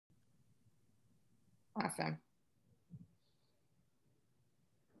Awesome.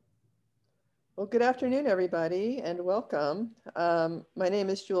 Well, good afternoon, everybody, and welcome. My name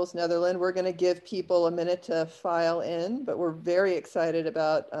is Jules Netherland. We're going to give people a minute to file in, but we're very excited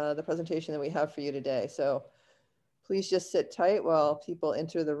about the presentation that we have for you today. So please just sit tight while people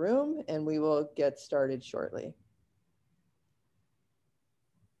enter the room, and we will get started shortly.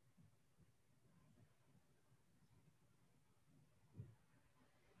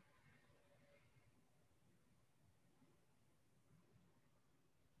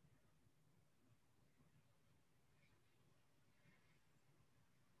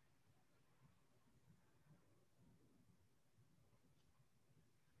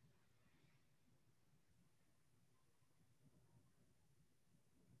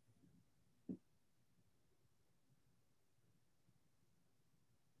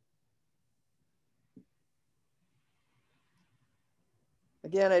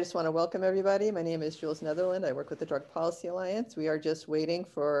 Again, I just want to welcome everybody. My name is Jules Netherland. I work with the Drug Policy Alliance. We are just waiting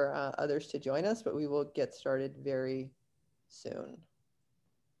for others to join us, but we will get started very soon.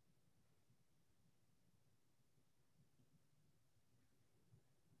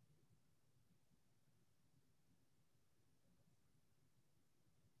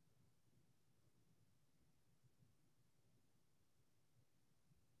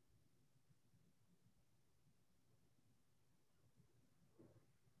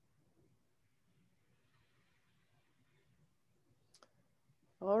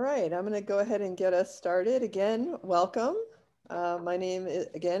 All right, I'm going to go ahead and get us started. Again, welcome. My name,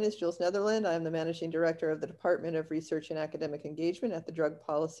 again, is Jules Netherland. I'm the Managing Director of the Department of Research and Academic Engagement at the Drug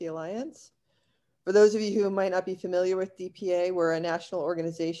Policy Alliance. For those of you who might not be familiar with DPA, we're a national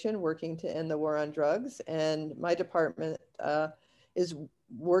organization working to end the war on drugs, and my department is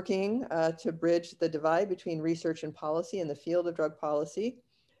working to bridge the divide between research and policy in the field of drug policy.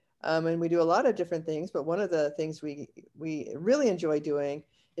 And we do a lot of different things, but one of the things we really enjoy doing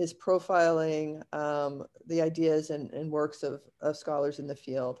is profiling the ideas and works of scholars in the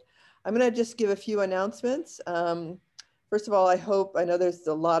field. I'm going to just give a few announcements. First of all, I know there's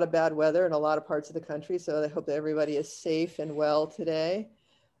a lot of bad weather in a lot of parts of the country, so I hope that everybody is safe and well today,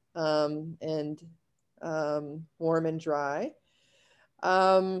 and warm and dry.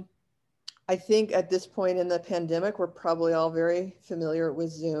 I think at this point in the pandemic, we're probably all very familiar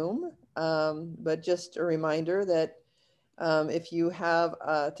with Zoom, but just a reminder that if you have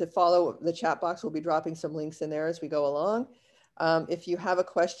to follow the chat box, we'll be dropping some links in there as we go along. If you have a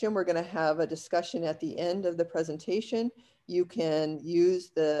question, we're going to have a discussion at the end of the presentation. You can use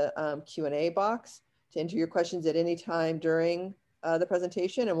the Q&A box to enter your questions at any time during the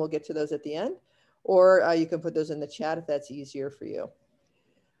presentation, and we'll get to those at the end. Or you can put those in the chat if that's easier for you.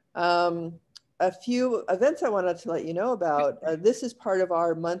 A few events I wanted to let you know about. This is part of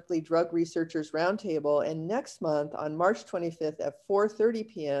our monthly Drug Researchers Roundtable, and next month on March 25th at 4:30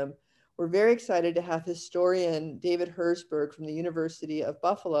 p.m., we're very excited to have historian David Herzberg from the University of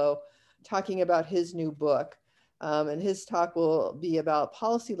Buffalo talking about his new book. And his talk will be about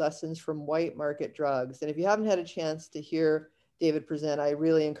policy lessons from white market drugs. And if you haven't had a chance to hear David present, I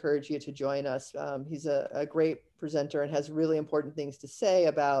really encourage you to join us. He's a great presenter and has really important things to say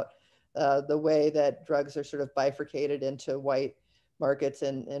about the way that drugs are sort of bifurcated into white markets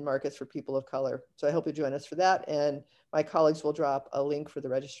and markets for people of color. So I hope you join us for that. And my colleagues will drop a link for the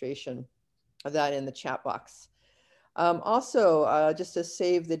registration of that in the chat box. Also, just to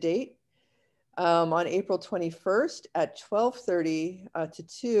save the date, on April 21st at 12:30 to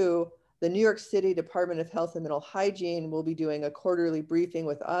 2, the New York City Department of Health and Mental Hygiene will be doing a quarterly briefing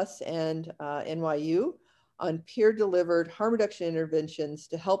with us and NYU on peer-delivered harm reduction interventions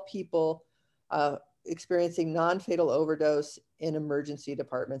to help people experiencing non-fatal overdose in emergency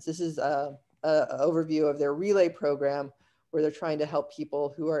departments. This is an overview of their relay program where they're trying to help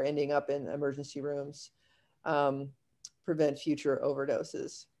people who are ending up in emergency rooms prevent future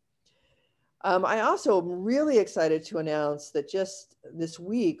overdoses. I also am really excited to announce that just this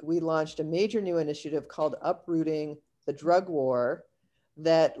week, we launched a major new initiative called Uprooting the Drug War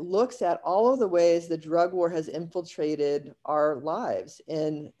that looks at all of the ways the drug war has infiltrated our lives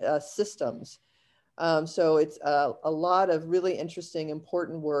in systems. So it's a lot of really interesting,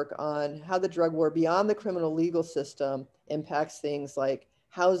 important work on how the drug war beyond the criminal legal system impacts things like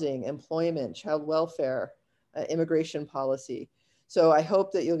housing, employment, child welfare, immigration policy. So I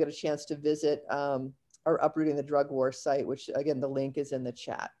hope that you'll get a chance to visit our Uprooting the Drug War site, which again, the link is in the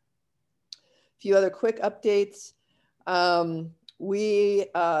chat. A few other quick updates. We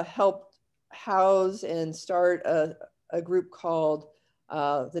helped house and start a group called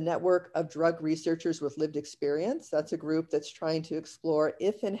the Network of Drug Researchers with Lived Experience. That's a group that's trying to explore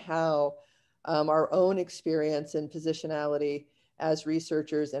if and how our own experience and positionality as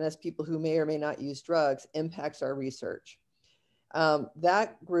researchers and as people who may or may not use drugs impacts our research.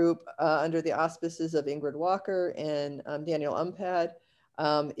 That group, under the auspices of Ingrid Walker and Daniel Umpad,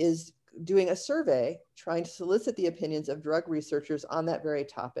 is doing a survey trying to solicit the opinions of drug researchers on that very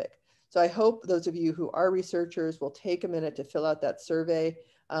topic. So I hope those of you who are researchers will take a minute to fill out that survey.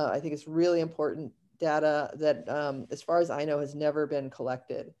 I think it's really important data that, as far as I know, has never been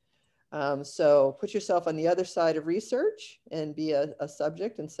collected. So put yourself on the other side of research and be a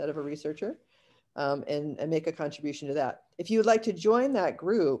subject instead of a researcher, and make a contribution to that. If you would like to join that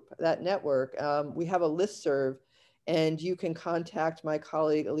group, that network, we have a listserv, and you can contact my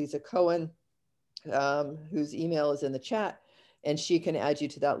colleague, Eliza Cohen, whose email is in the chat, and she can add you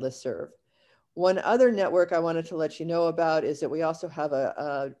to that listserv. One other network I wanted to let you know about is that we also have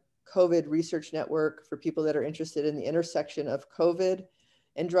a COVID research network for people that are interested in the intersection of COVID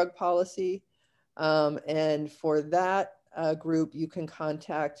and drug policy. And for that group, you can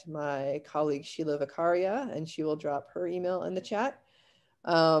contact my colleague, Sheila Vicaria, and she will drop her email in the chat.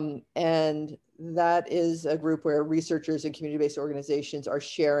 And that is a group where researchers and community-based organizations are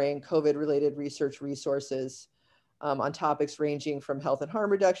sharing COVID-related research resources on topics ranging from health and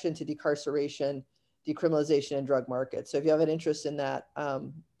harm reduction to decarceration, decriminalization, and drug markets. So if you have an interest in that,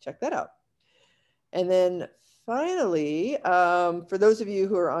 check that out. And then finally, for those of you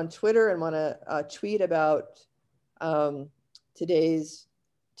who are on Twitter and want to tweet about today's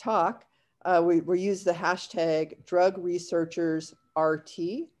talk, we use the hashtag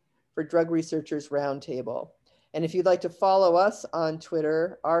 #DrugResearchersRT for Drug Researchers Roundtable. And if you'd like to follow us on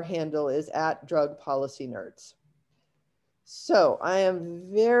Twitter, our handle is @DrugPolicyNerds. So I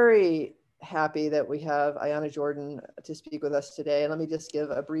am very happy that we have Ayana Jordan to speak with us today. And let me just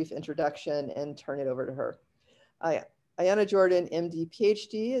give a brief introduction and turn it over to her. Ayana Jordan MD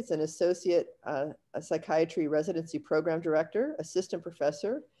PhD is an associate a psychiatry residency program director, assistant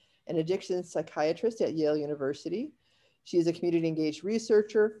professor, and addiction psychiatrist at Yale University. She is a community engaged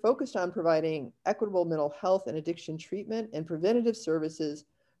researcher focused on providing equitable mental health and addiction treatment and preventative services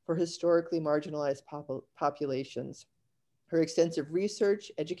for historically marginalized populations. Her extensive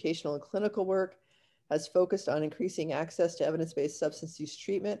research, educational, and clinical work has focused on increasing access to evidence-based substance use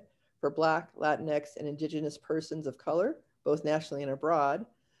treatment for Black, Latinx, and Indigenous persons of color, both nationally and abroad.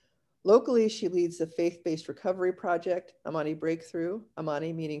 Locally, she leads the faith-based recovery project, Amani Breakthrough,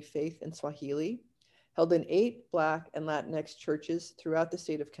 Amani meaning faith in Swahili, held in 8 Black and Latinx churches throughout the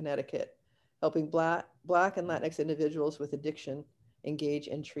state of Connecticut, helping Black and Latinx individuals with addiction engage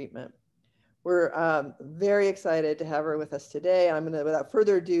in treatment. We're very excited to have her with us today. I'm going to, without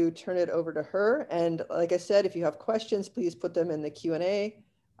further ado, turn it over to her. And like I said, if you have questions, please put them in the Q&A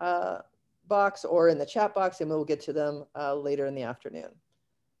box or in the chat box, and we'll get to them later in the afternoon.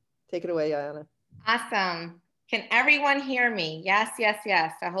 Take it away, Ayana. Awesome. Can everyone hear me? Yes, yes,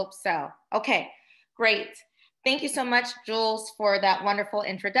 yes. I hope so. Okay, great. Thank you so much, Jules, for that wonderful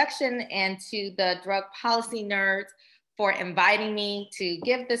introduction, and to the Drug Policy Nerds for inviting me to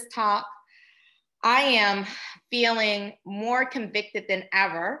give this talk. I am feeling more convicted than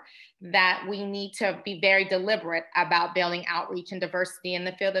ever that we need to be very deliberate about building outreach and diversity in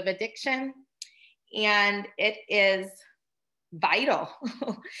the field of addiction. And it is vital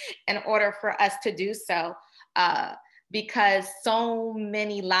in order for us to do so, because so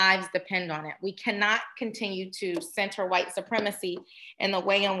many lives depend on it. We cannot continue to center white supremacy in the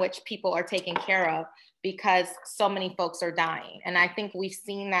way in which people are taken care of, because so many folks are dying. And I think we've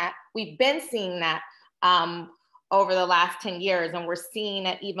been seeing that over the last 10 years, and we're seeing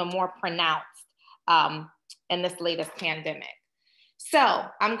it even more pronounced in this latest pandemic. So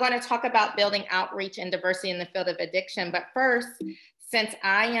I'm going to talk about building outreach and diversity in the field of addiction. But first, since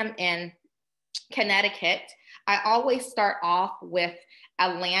I am in Connecticut, I always start off with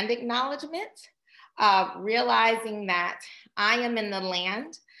a land acknowledgement, realizing that I am in the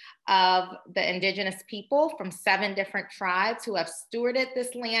land of the indigenous people from 7 different tribes who have stewarded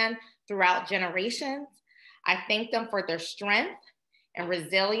this land throughout generations. I thank them for their strength and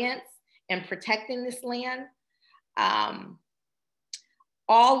resilience in protecting this land.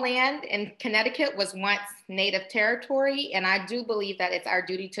 All land in Connecticut was once Native territory, and I do believe that it's our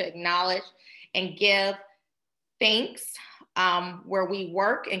duty to acknowledge and give thanks where we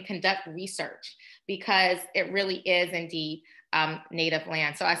work and conduct research, because it really is indeed Native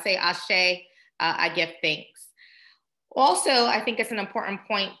land. So I say ashe, I give thanks. Also, I think it's an important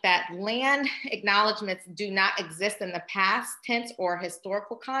point that land acknowledgements do not exist in the past tense or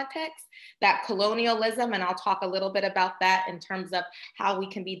historical context, that colonialism, and I'll talk a little bit about that in terms of how we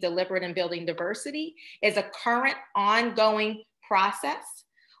can be deliberate in building diversity, is a current ongoing process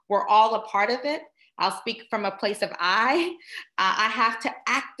we're all a part of it. I'll speak from a place of I have to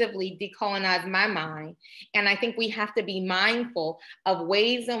actively decolonize my mind. And I think we have to be mindful of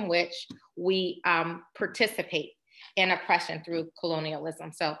ways in which we participate in oppression through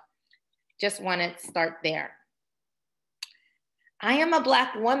colonialism. So just want to start there. I am a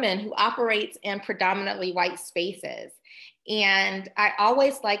Black woman who operates in predominantly white spaces. And I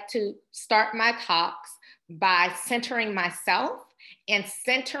always like to start my talks by centering myself and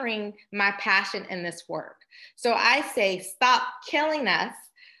centering my passion in this work. So I say, stop killing us.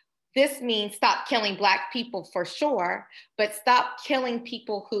 This means stop killing Black people for sure, but stop killing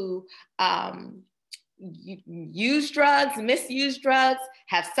people who use drugs, misuse drugs,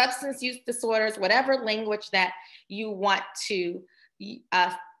 have substance use disorders, whatever language that you want to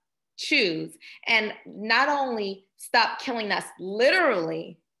choose. And not only stop killing us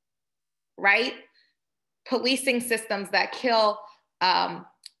literally, right? Policing systems that kill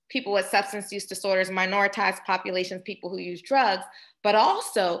people with substance use disorders, minoritized populations, people who use drugs, but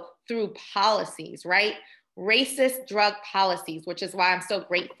also through policies, right? Racist drug policies, which is why I'm so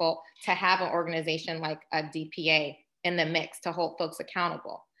grateful to have an organization like a DPA in the mix to hold folks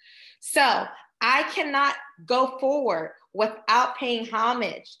accountable. So I cannot go forward without paying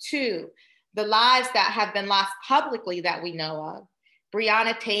homage to the lives that have been lost publicly that we know of.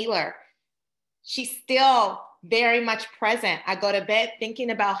 Breonna Taylor, she's still very much present. I go to bed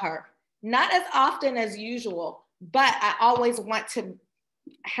thinking about her, not as often as usual, but I always want to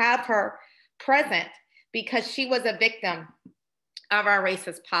have her present because she was a victim of our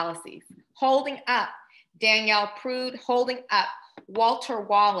racist policies. Holding up Danielle Prude, holding up Walter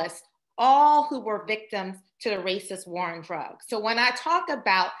Wallace, all who were victims to the racist war on drugs. So when I talk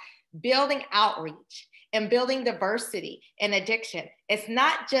about building outreach and building diversity in addiction, it's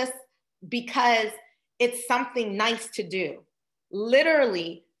not just because it's something nice to do.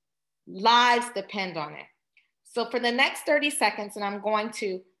 Literally, lives depend on it. So for the next 30 seconds, and I'm going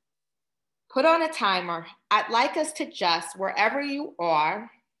to put on a timer, I'd like us to just, wherever you are,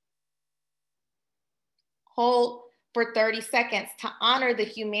 hold for 30 seconds to honor the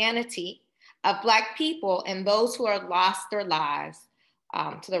humanity of Black people and those who have lost their lives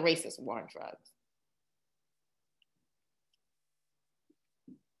to the racist war on drugs.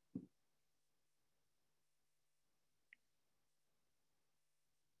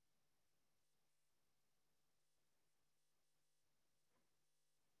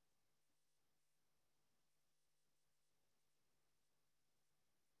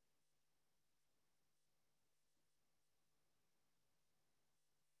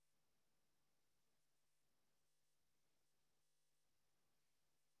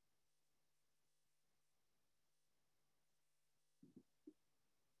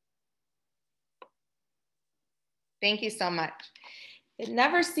 Thank you so much. It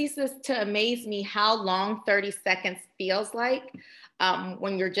never ceases to amaze me how long 30 seconds feels like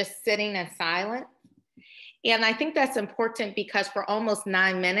when you're just sitting in silence. And I think that's important because for almost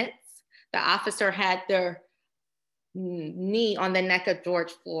 9 minutes, the officer had their knee on the neck of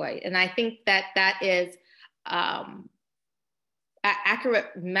George Floyd. And I think that that is an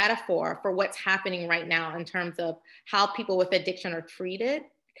accurate metaphor for what's happening right now in terms of how people with addiction are treated.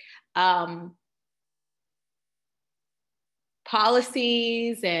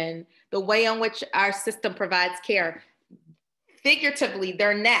 Policies and the way in which our system provides care. Figuratively,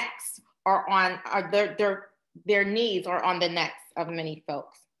 their necks are on, their knees are on the necks of many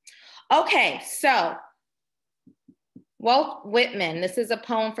folks. Okay, so Walt Whitman, this is a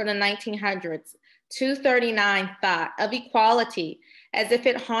poem from the 1900s, 239 thought of equality as if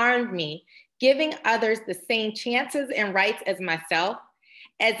it harmed me, giving others the same chances and rights as myself,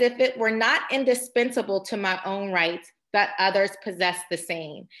 as if it were not indispensable to my own rights, that others possess the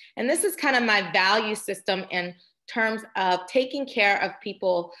same. And this is kind of my value system in terms of taking care of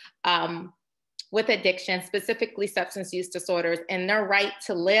people with addiction, specifically substance use disorders, and their right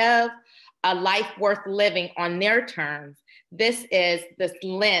to live a life worth living on their terms. This is the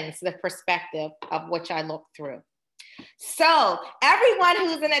lens, the perspective of which I look through. So everyone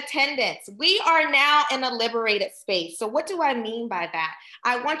who's in attendance, we are now in a liberated space. So what do I mean by that?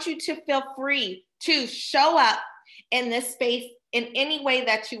 I want you to feel free to show up in this space in any way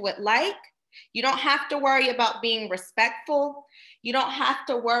that you would like. You don't have to worry about being respectful. You don't have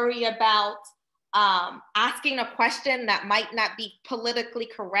to worry about asking a question that might not be politically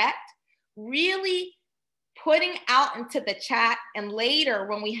correct. Really putting out into the chat, and later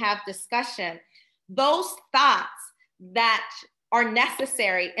when we have discussion, those thoughts that are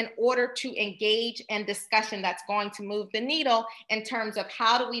necessary in order to engage in discussion that's going to move the needle in terms of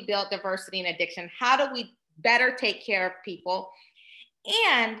how do we build diversity in addiction? How do we better take care of people?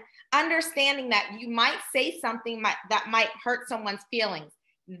 and understanding that you might say something that might hurt someone's feelings.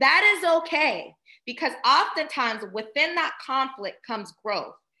 That is okay, because oftentimes within that conflict comes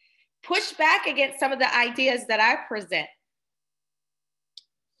growth. Push back against some of the ideas that I present.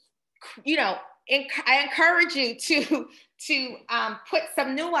 You know, I encourage you to put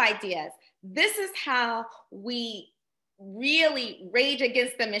some new ideas. This is how we really rage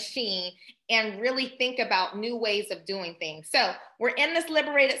against the machine and really think about new ways of doing things. So we're in this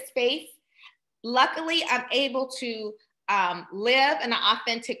liberated space. Luckily, I'm able to live in an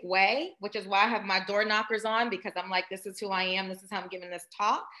authentic way, which is why I have my door knockers on, because I'm like, this is who I am. This is how I'm giving this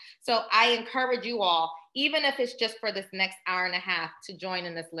talk. So I encourage you all, even if it's just for this next hour and a half, to join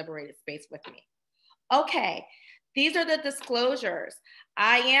in this liberated space with me. Okay, these are the disclosures.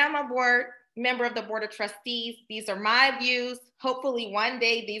 I am a member of the Board of Trustees. These are my views. Hopefully one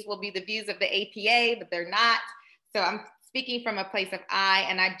day these will be the views of the APA, but they're not. So I'm speaking from a place of I,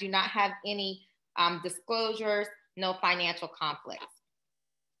 and I do not have any disclosures, no financial conflicts.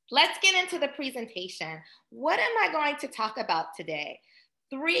 Let's get into the presentation. What am I going to talk about today?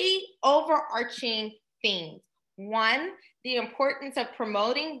 3 overarching themes. 1, the importance of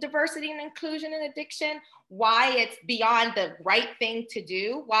promoting diversity and inclusion in addiction, why it's beyond the right thing to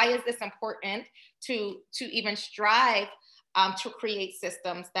do. Why is this important to even strive to create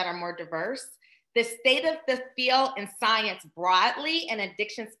systems that are more diverse? The state of the field in science broadly and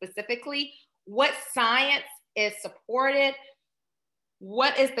addiction specifically, what science is supported,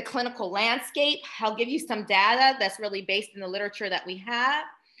 what is the clinical landscape? I'll give you some data that's really based in the literature that we have.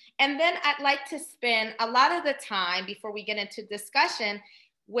 And then I'd like to spend a lot of the time before we get into discussion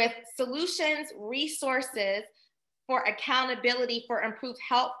with solutions, resources for accountability for improved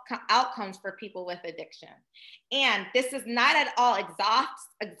health outcomes for people with addiction. And this is not at all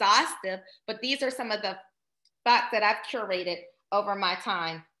exhaustive, but these are some of the thoughts that I've curated over my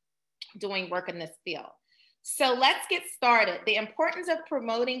time doing work in this field. So let's get started. The importance of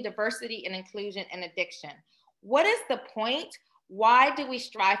promoting diversity and inclusion in addiction. What is the point? Why do we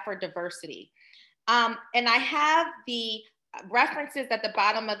strive for diversity? And I have the references at the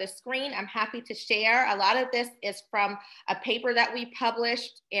bottom of the screen. I'm happy to share. A lot of this is from a paper that we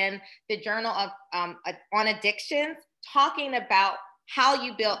published in the Journal of on Addictions, talking about how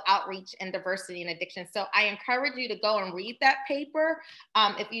you build outreach and diversity in addiction. So I encourage you to go and read that paper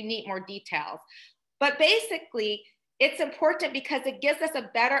if you need more details. But basically, it's important because it gives us a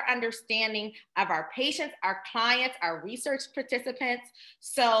better understanding of our patients, our clients, our research participants.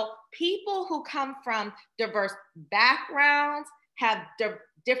 So people who come from diverse backgrounds, have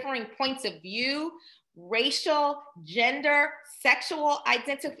differing points of view, racial, gender, sexual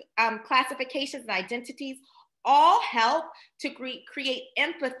classifications and identities, all help to create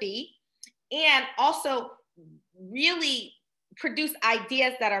empathy and also really produce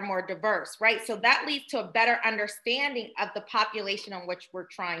ideas that are more diverse, right? So that leads to a better understanding of the population on which we're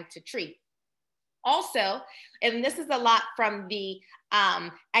trying to treat. Also, and this is a lot from the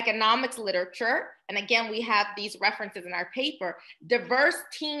economics literature, and again, we have these references in our paper, diverse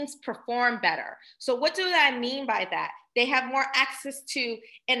teams perform better. So what do I mean by that? They have more access to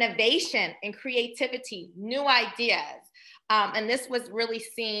innovation and creativity, new ideas. And this was really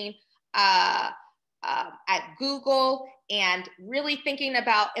seen at Google, and really thinking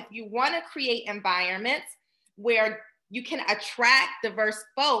about if you want to create environments where you can attract diverse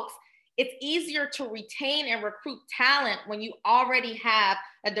folks, it's easier to retain and recruit talent when you already have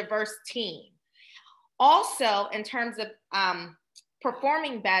a diverse team. Also, in terms of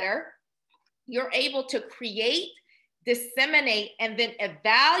performing better, you're able to create, disseminate, and then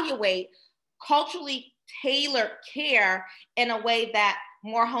evaluate culturally tailored care in a way that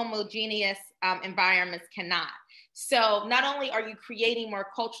more homogeneous environments cannot. So not only are you creating more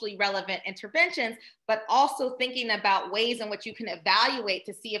culturally relevant interventions, but also thinking about ways in which you can evaluate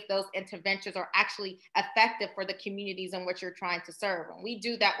to see if those interventions are actually effective for the communities in which you're trying to serve. And we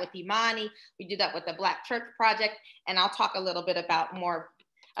do that with Imani, we do that with the Black Church Project, and I'll talk a little bit about more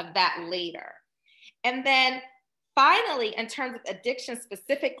of that later. And then finally, in terms of addiction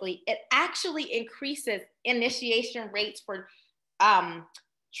specifically, it actually increases initiation rates for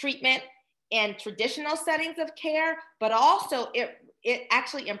treatment in traditional settings of care, but also it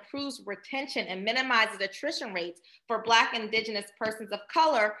actually improves retention and minimizes attrition rates for Black and Indigenous persons of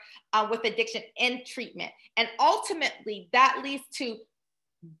color with addiction in treatment. And ultimately, that leads to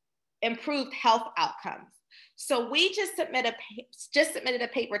improved health outcomes. So we just submitted a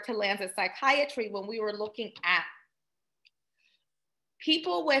paper to Lancet Psychiatry when we were looking at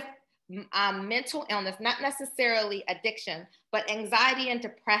people with mental illness, not necessarily addiction, but anxiety and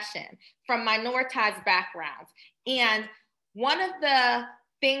depression from minoritized backgrounds. And one of the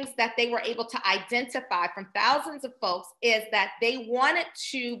things that they were able to identify from thousands of folks is that they wanted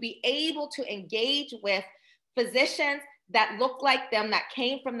to be able to engage with physicians that looked like them, that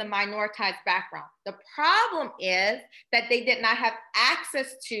came from the minoritized background. The problem is that they did not have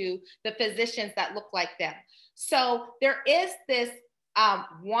access to the physicians that look like them. So there is this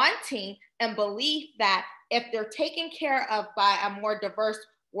wanting and belief that if they're taken care of by a more diverse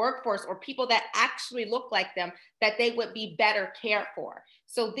workforce or people that actually look like them, that they would be better cared for.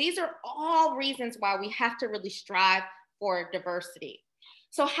 So these are all reasons why we have to really strive for diversity.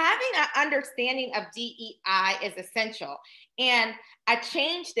 So having an understanding of DEI is essential. And I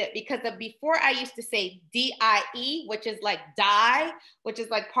changed it because before I used to say DIE, which is like die, which is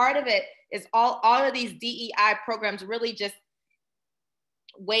like part of it is all of these DEI programs really just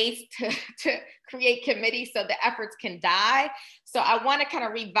ways to create committees so the efforts can die. So I want to kind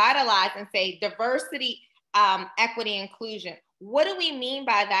of revitalize and say diversity, equity, inclusion. What do we mean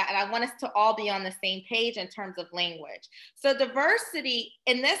by that? And I want us to all be on the same page in terms of language. So diversity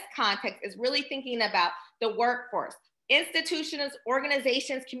in this context is really thinking about the workforce, institutions,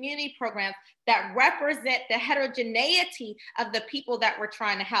 organizations, community programs that represent the heterogeneity of the people that we're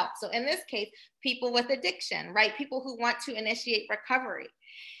trying to help. So in this case, people with addiction, right? People who want to initiate recovery.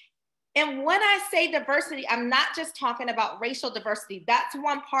 And when I say diversity, I'm not just talking about racial diversity. That's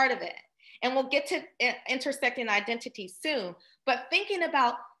one part of it. And we'll get to intersecting identity soon. But thinking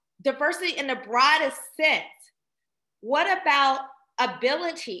about diversity in the broadest sense, what about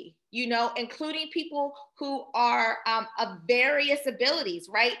ability, you know, including people who are of various abilities,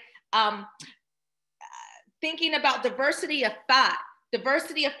 right? Thinking about diversity of thought,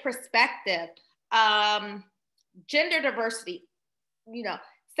 diversity of perspective, gender diversity, you know,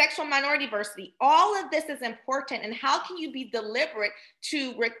 sexual minority diversity, all of this is important. And how can you be deliberate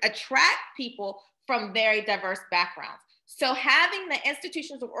to attract people from very diverse backgrounds? So having the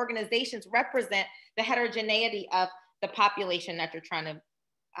institutions or organizations represent the heterogeneity of the population that you're trying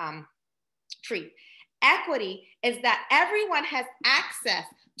to treat. Equity is that everyone has access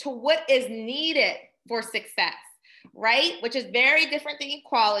to what is needed for success, right? Which is very different than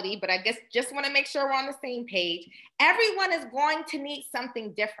equality, but I guess just want to make sure we're on the same page. Everyone is going to need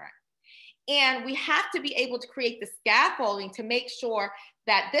something different. And we have to be able to create the scaffolding to make sure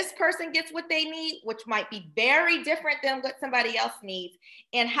that this person gets what they need, which might be very different than what somebody else needs.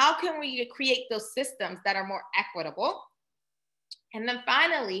 And how can we create those systems that are more equitable? And then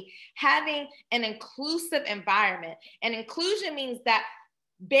finally, having an inclusive environment. And inclusion means that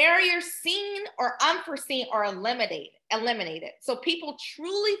barriers seen or unforeseen are eliminated. So people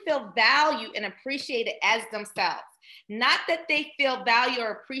truly feel valued and appreciated as themselves. Not that they feel valued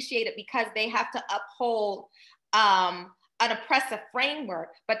or appreciated because they have to uphold an oppressive framework,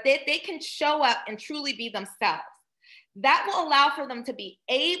 but they can show up and truly be themselves. That will allow for them to be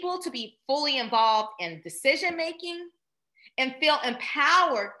able to be fully involved in decision-making and feel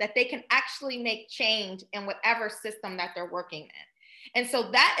empowered that they can actually make change in whatever system that they're working in. And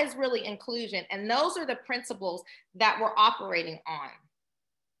so that is really inclusion. And those are the principles that we're operating on.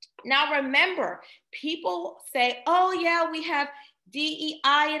 Now, remember, people say, oh yeah, we have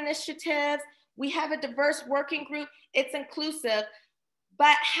DEI initiatives. We have a diverse working group. It's inclusive.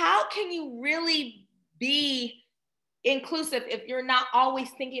 But how can you really be inclusive if you're not always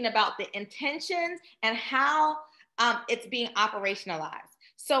thinking about the intentions and how it's being operationalized?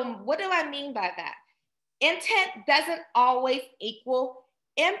 So what do I mean by that? Intent doesn't always equal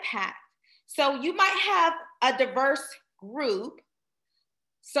impact. So you might have a diverse group,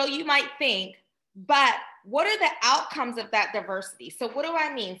 so you might think, but what are the outcomes of that diversity? So what do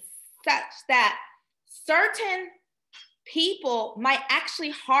I mean? Such that certain people might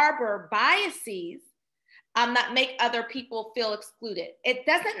actually harbor biases that make other people feel excluded. It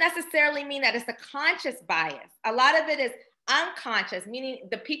doesn't necessarily mean that it's a conscious bias. A lot of it is unconscious, meaning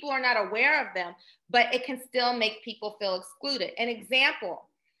the people are not aware of them, but it can still make people feel excluded. An example,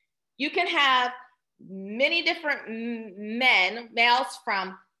 you can have many different males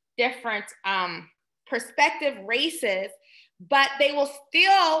from different perspective races, but they will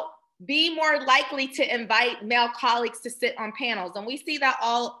still be more likely to invite male colleagues to sit on panels. And we see that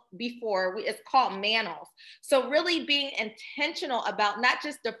all before, it's called manels. So really being intentional about not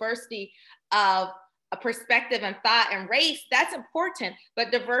just diversity of a perspective and thought and race, that's important,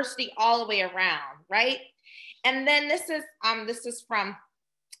 but diversity all the way around, right? And then this is from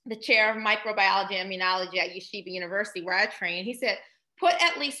the chair of microbiology and immunology at Yeshiva University, where I trained. He said, put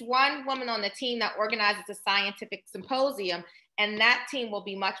at least one woman on the team that organizes a scientific symposium, and that team will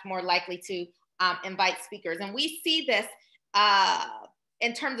be much more likely to invite speakers. And we see this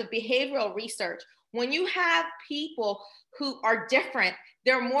in terms of behavioral research, When you have people who are different,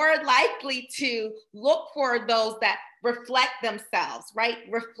 they're more likely to look for those that reflect themselves, right?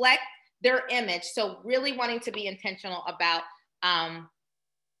 Reflect their image. So really wanting to be intentional about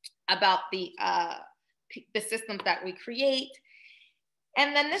the systems that we create.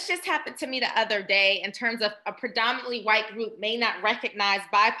 And then this just happened to me the other day in terms of a predominantly white group may not recognize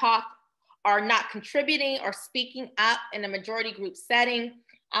BIPOC are not contributing or speaking up in a majority group setting.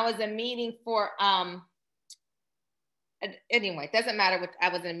 I was in a meeting for, anyway, it doesn't matter what I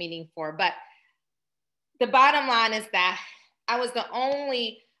was in a meeting for, but the bottom line is that I was the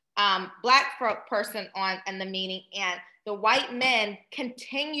only Black person in the meeting, and the white men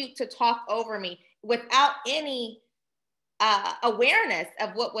continued to talk over me without any awareness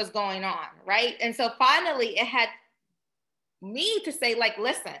of what was going on, right? And so finally it had me to say, like,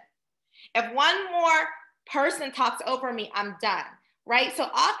 listen, if one more person talks over me, I'm done, right? So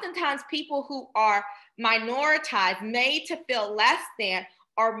oftentimes people who are minoritized, made to feel less than,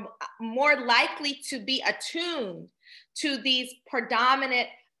 are more likely to be attuned to these predominant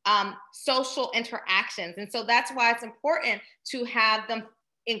social interactions. And so that's why it's important to have them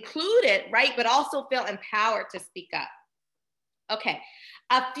included, right? But also feel empowered to speak up. Okay,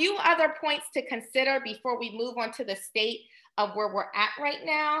 a few other points to consider before we move on to the state of where we're at right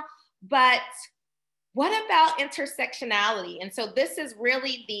now. But what about intersectionality? And so this is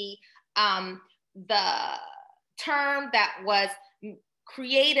really the term that was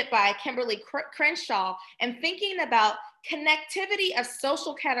created by Kimberly Crenshaw, and thinking about connectivity of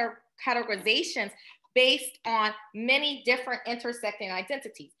social categorizations based on many different intersecting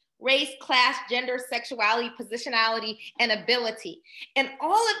identities: race, class, gender, sexuality, positionality, and ability. And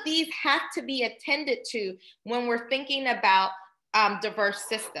all of these have to be attended to when we're thinking about diverse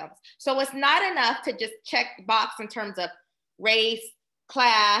systems. So it's not enough to just check the box in terms of race,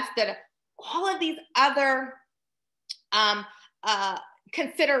 class, that all of these other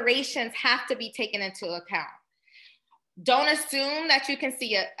considerations have to be taken into account. Don't assume that you can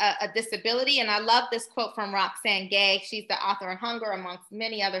see a disability. And I love this quote from Roxane Gay. She's the author of Hunger, amongst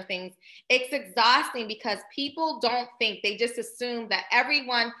many other things. It's exhausting because people don't think, they just assume that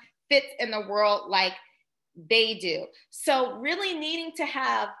everyone fits in the world like they do. So really needing to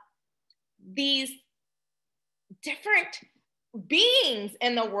have these different beings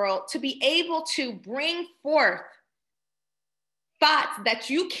in the world to be able to bring forth thoughts that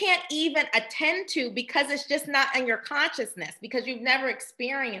you can't even attend to because it's just not in your consciousness, because you've never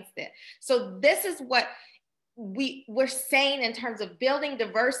experienced it. So this is what we're saying in terms of building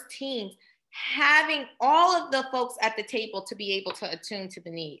diverse teams, having all of the folks at the table to be able to attune to the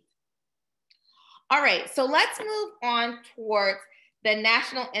needs. All right, so let's move on towards the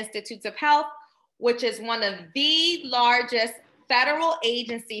National Institutes of Health, which is one of the largest federal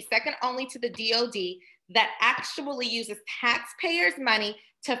agencies, second only to the DoD, that actually uses taxpayers' money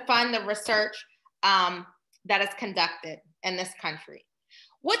to fund the research that is conducted in this country.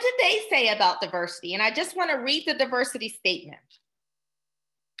 What did they say about diversity? And I just want to read the diversity statement.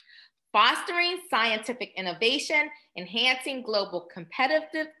 Fostering scientific innovation, enhancing global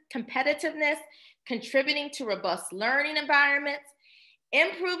competitiveness, contributing to robust learning environments,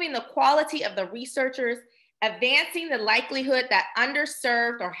 improving the quality of the researchers, advancing the likelihood that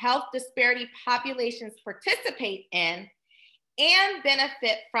underserved or health disparity populations participate in and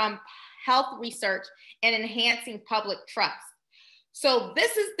benefit from health research, and enhancing public trust. So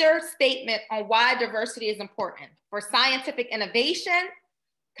this is their statement on why diversity is important: for scientific innovation,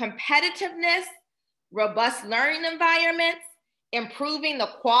 competitiveness, robust learning environments, improving the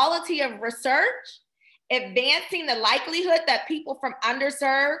quality of research, advancing the likelihood that people from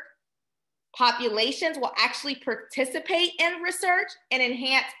underserved populations will actually participate in research, and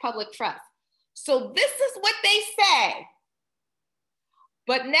enhance public trust. So this is what they say.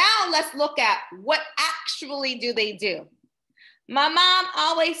 But now let's look at what actually do they do. My mom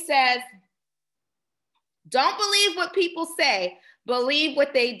always says, don't believe what people say, believe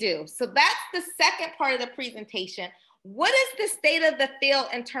what they do. So that's the second part of the presentation. What is the state of the field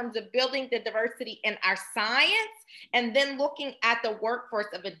in terms of building the diversity in our science, and then looking at the workforce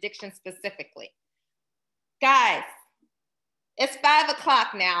of addiction specifically? Guys, it's 5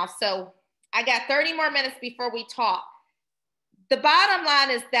 o'clock now, so I got 30 more minutes before we talk. The bottom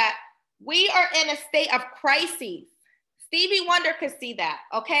line is that we are in a state of crises. Stevie Wonder could see that,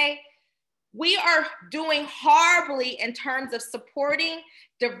 okay? We are doing horribly in terms of supporting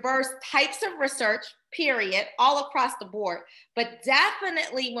diverse types of research, period, all across the board. But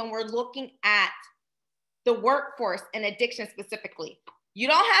definitely when we're looking at the workforce and addiction specifically. You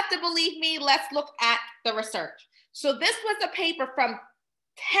don't have to believe me. Let's look at the research. So this was a paper from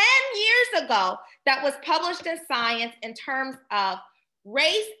 10 years ago that was published in Science in terms of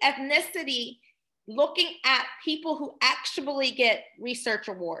race, ethnicity, looking at people who actually get research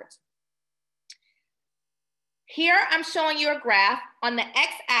awards. Here I'm showing you a graph on the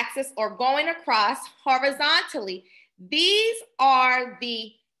x-axis, or going across horizontally. These are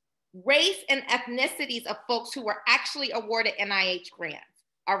the race and ethnicities of folks who were actually awarded NIH grants,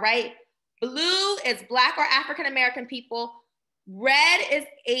 all right? Blue is Black or African American people, red is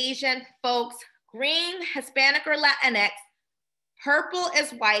Asian folks, green, Hispanic or Latinx, purple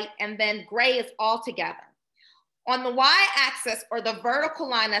is white, and then gray is all together. On the y-axis, or the vertical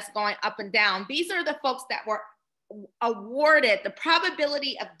line that's going up and down, these are the folks that were awarded, the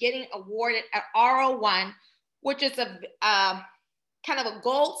probability of getting awarded at R01, which is a kind of a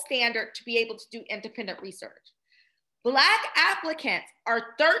gold standard to be able to do independent research. Black applicants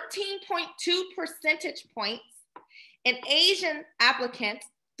are 13.2 percentage points, and Asian applicants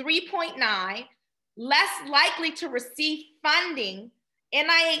 3.9, less likely to receive funding,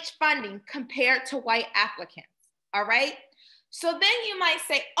 NIH funding, compared to white applicants, all right? So then you might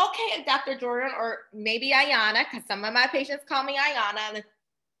say, okay, Dr. Jordan, or maybe Ayana, because some of my patients call me Ayana in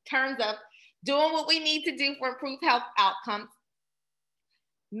terms of doing what we need to do for improved health outcomes.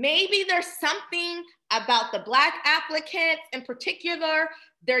 Maybe there's something about the Black applicants in particular,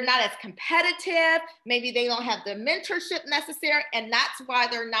 they're not as competitive, maybe they don't have the mentorship necessary, and that's why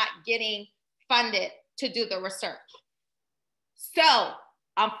they're not getting funded to do the research. So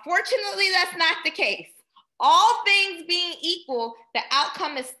unfortunately, that's not the case. All things being equal, the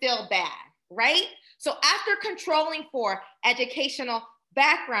outcome is still bad, right? So after controlling for educational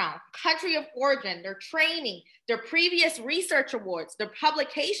background, country of origin, their training, their previous research awards, their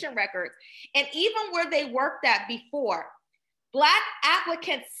publication records, and even where they worked at before, Black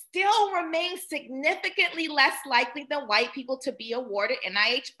applicants still remain significantly less likely than white people to be awarded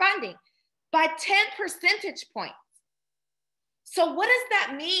NIH funding by 10 percentage points. So what does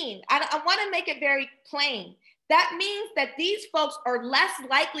that mean? I want to make it very plain. That means that these folks are less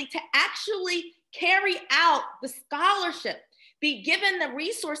likely to actually carry out the scholarship, be given the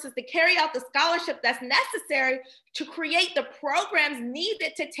resources to carry out the scholarship that's necessary to create the programs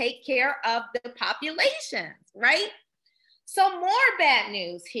needed to take care of the populations, right? So more bad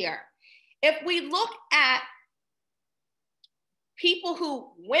news here. If we look at people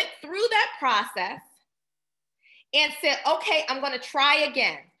who went through that process and said, okay, I'm going to try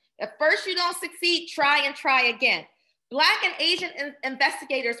again. If first you don't succeed, try and try again. Black and Asian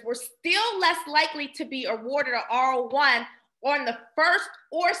investigators were still less likely to be awarded an R01 on the first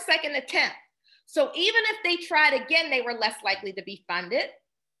or second attempt. So even if they tried again, they were less likely to be funded.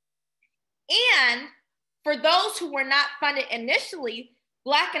 And for those who were not funded initially,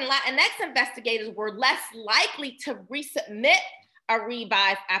 Black and Latinx investigators were less likely to resubmit a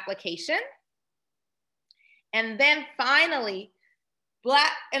revised application. And then finally,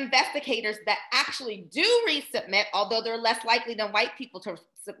 Black investigators that actually do resubmit, although they're less likely than white people to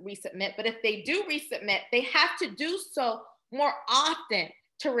resubmit, but if they do resubmit, they have to do so more often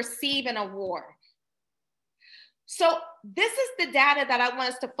to receive an award. So this is the data that I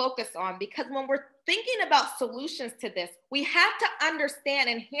want us to focus on, because when we're thinking about solutions to this, we have to understand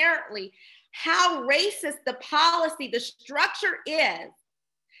inherently how racist the policy, the structure is,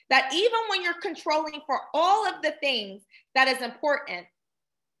 that even when you're controlling for all of the things that is important,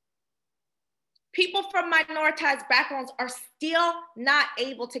 people from minoritized backgrounds are still not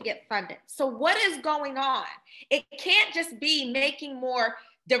able to get funded. So what is going on? It can't just be making more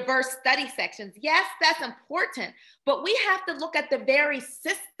diverse study sections. Yes, that's important, but we have to look at the very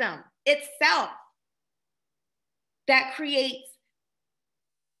system itself that creates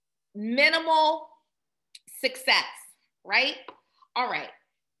minimal success, right? All right.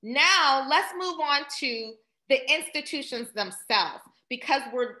 Now let's move on to the institutions themselves, because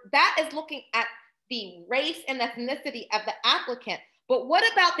that is looking at the race and ethnicity of the applicant. But what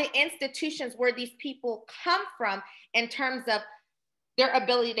about the institutions where these people come from in terms of their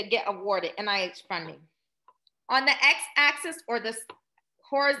ability to get awarded NIH funding? On the x-axis, or the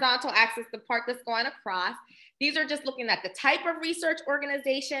horizontal axis, the part that's going across, these are just looking at the type of research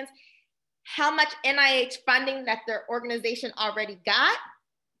organizations, how much NIH funding that their organization already got.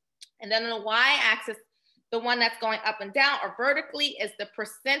 And then on the y-axis, the one that's going up and down or vertically, is the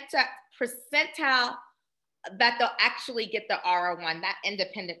percentile that they'll actually get the R01, that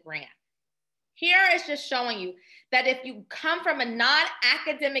independent grant. Here is just showing you that if you come from a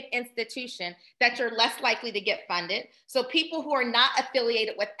non-academic institution, that you're less likely to get funded. So people who are not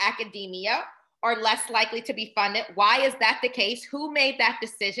affiliated with academia are less likely to be funded. Why is that the case? Who made that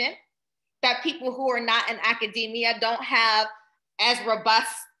decision? That people who are not in academia don't have as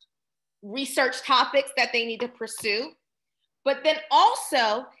robust research topics that they need to pursue. But then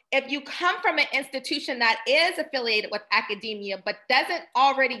also, if you come from an institution that is affiliated with academia, but doesn't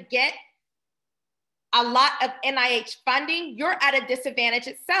already get a lot of NIH funding, you're at a disadvantage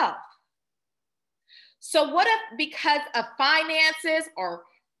itself. So what if, because of finances or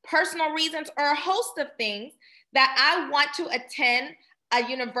personal reasons or a host of things, that I want to attend a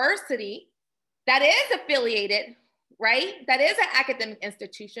university that is affiliated, right? That is an academic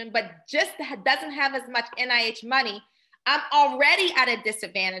institution, but just doesn't have as much NIH money, I'm already at a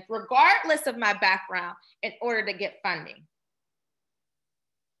disadvantage, regardless of my background, in order to get funding.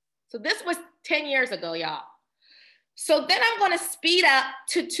 So this was 10 years ago, y'all. So then I'm going to speed up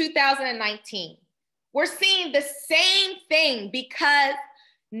to 2019. We're seeing the same thing because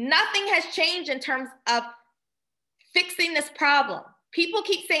nothing has changed in terms of fixing this problem. People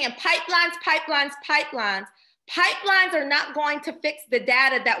keep saying pipelines, pipelines, pipelines. Pipelines are not going to fix the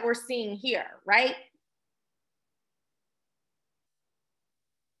data that we're seeing here, right?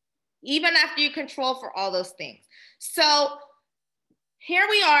 Even after you control for all those things. So here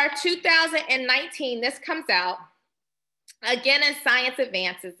we are, 2019, this comes out. Again, in Science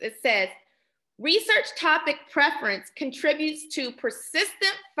Advances, it says, research topic preference contributes to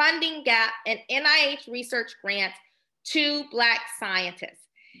persistent funding gap in NIH research grants to Black scientists.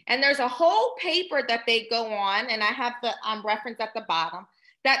 And there's a whole paper that they go on, and I have the reference at the bottom,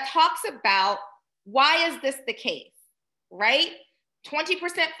 that talks about why is this the case, right? 20%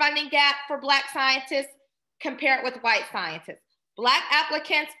 funding gap for Black scientists compared with white scientists. Black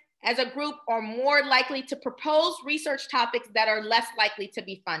applicants as a group are more likely to propose research topics that are less likely to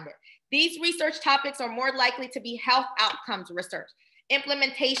be funded. These research topics are more likely to be health outcomes research,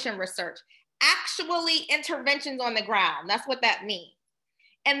 implementation research, actually interventions on the ground. That's what that means.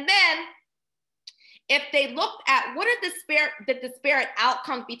 And then if they looked at what are the disparate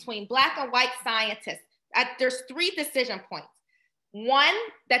outcomes between Black and white scientists, there's 3 decision points. One,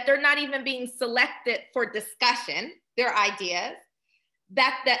 that they're not even being selected for discussion, their ideas,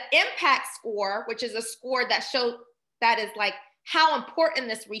 that the impact score, which is a score that shows that is like how important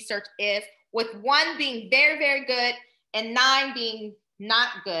this research is, with 1 being very, very good and 9 being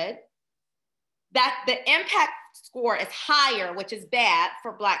not good, that the impact score is higher, which is bad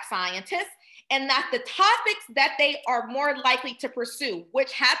for Black scientists, and that the topics that they are more likely to pursue,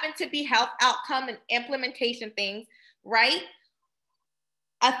 which happen to be health outcome and implementation things, right,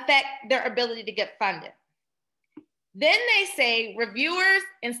 affect their ability to get funded. Then they say reviewers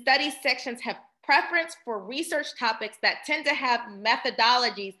in study sections have preference for research topics that tend to have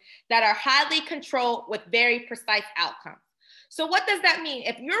methodologies that are highly controlled with very precise outcomes. So what does that mean?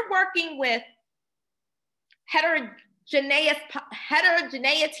 If you're working with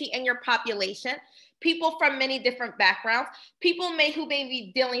heterogeneity in your population, people from many different backgrounds, people who may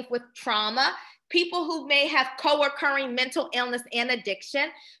be dealing with trauma, people who may have co-occurring mental illness and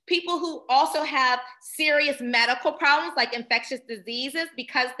addiction, people who also have serious medical problems like infectious diseases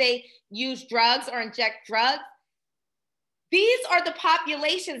because they use drugs or inject drugs. These are the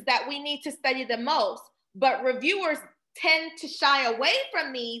populations that we need to study the most, but reviewers tend to shy away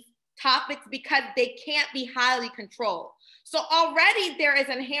from these topics because they can't be highly controlled. So already there is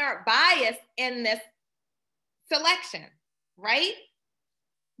inherent bias in this selection, right?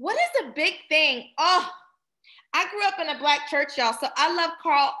 What is a big thing? Oh, I grew up in a Black church, y'all, so I love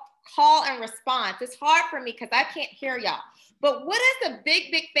call and response. It's hard for me because I can't hear y'all. But what is the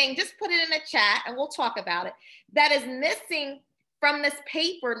big thing? Just put it in the chat and we'll talk about it. That is missing from this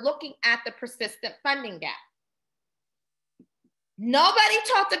paper looking at the persistent funding gap. Nobody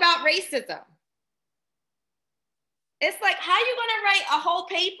talked about racism. It's like, how are you gonna write a whole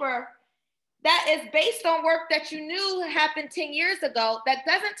paper that is based on work that you knew happened 10 years ago that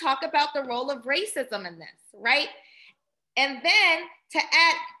doesn't talk about the role of racism in this, right? And then to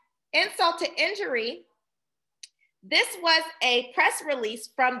add insult to injury, this was a press release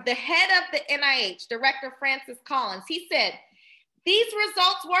from the head of the NIH, Director Francis Collins. He said, these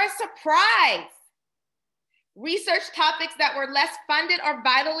results were a surprise. Research topics that were less funded are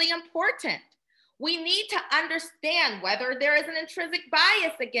vitally important. We need to understand whether there is an intrinsic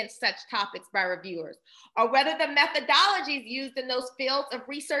bias against such topics by reviewers, or whether the methodologies used in those fields of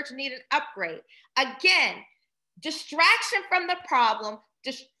research need an upgrade. Again, distraction from the problem,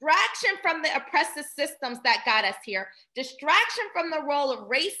 distraction from the oppressive systems that got us here, distraction from the role of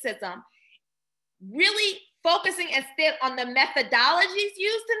racism, really focusing instead on the methodologies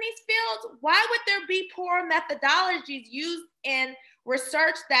used in these fields. Why would there be poor methodologies used in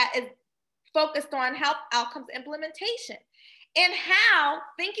research that is focused on health outcomes implementation? And how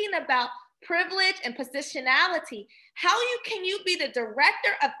thinking about privilege and positionality, how can you be the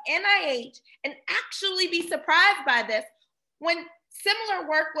director of NIH and actually be surprised by this when similar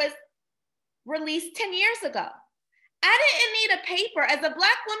work was released 10 years ago? I didn't need a paper. As a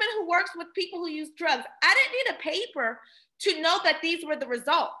Black woman who works with people who use drugs, I didn't need a paper to know that these were the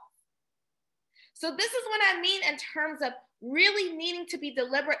results. So this is what I mean in terms of really needing to be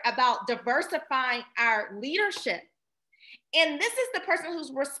deliberate about diversifying our leadership. And this is the person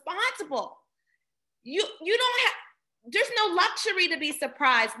who's responsible. You don't have, there's no luxury to be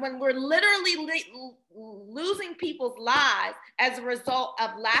surprised when we're literally losing people's lives as a result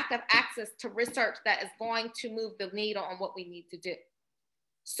of lack of access to research that is going to move the needle on what we need to do.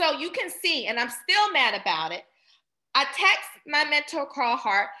 So you can see, and I'm still mad about it. I text my mentor, Carl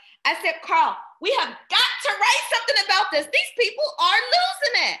Hart. I said, Carl, we have got to write something about this. These people are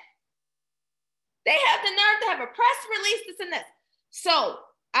losing it. They have the nerve to have a press release, this and this. So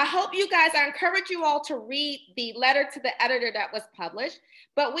I hope you guys, I encourage you all to read the letter to the editor that was published,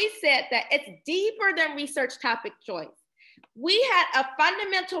 but we said that it's deeper than research topic choice. We had a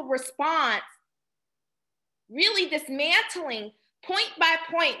fundamental response, really dismantling point by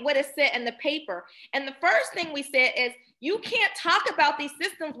point what is said in the paper. And the first thing we said is, you can't talk about these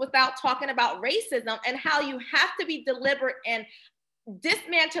systems without talking about racism and how you have to be deliberate in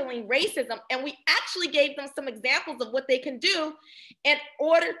dismantling racism. And we actually gave them some examples of what they can do in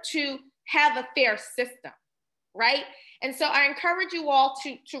order to have a fair system, right? And so I encourage you all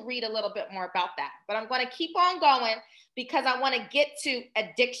to read a little bit more about that. But I'm going to keep on going because I want to get to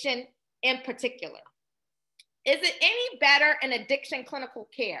addiction in particular. Is it any better in addiction clinical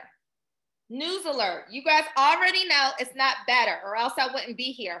care? News alert, you guys already know it's not better, or else I wouldn't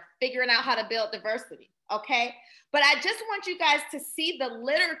be here figuring out how to build diversity, okay? But I just want you guys to see the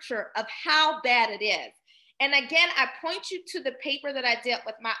literature of how bad it is. And again, I point you to the paper that I did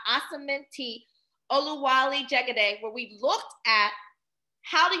with my awesome mentee, Oluwale Jegede, where we looked at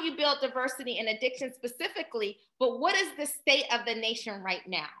how do you build diversity in addiction specifically, but what is the state of the nation right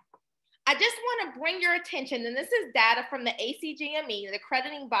now? I just want to bring your attention, and this is data from the ACGME, the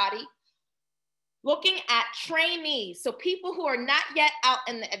accrediting body, looking at trainees, so people who are not yet out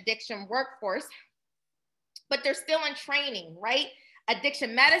in the addiction workforce, but they're still in training, right?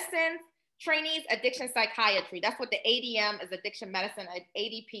 Addiction medicine, trainees, addiction psychiatry. That's what the ADM is, addiction medicine,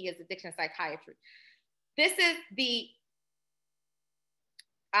 ADP is addiction psychiatry. This is the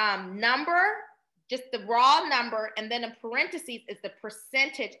number, just the raw number, and then in parentheses is the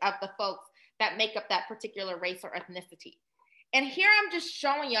percentage of the folks that make up that particular race or ethnicity. And here I'm just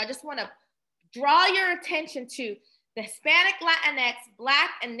showing you, I just want to draw your attention to the Hispanic, Latinx, Black,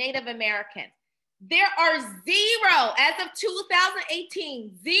 and Native Americans. There are zero, as of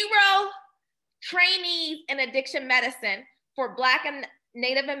 2018, zero trainees in addiction medicine for Black and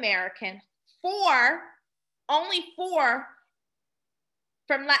Native American, only four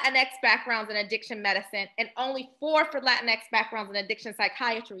from Latinx backgrounds in addiction medicine, and only 4 for Latinx backgrounds in addiction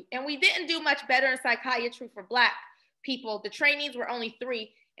psychiatry. And we didn't do much better in psychiatry for Black people. The trainees were only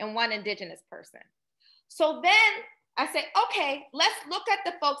 3 and 1 Indigenous person. So then I say, okay, let's look at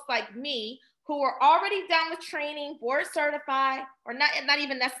the folks like me who are already done with training, board certified, or not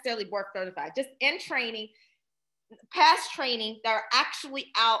even necessarily board certified, just in training, past training, that are actually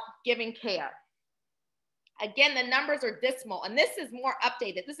out giving care. Again, the numbers are dismal, and this is more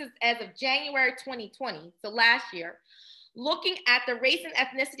updated. This is as of January 2020, so last year, looking at the race and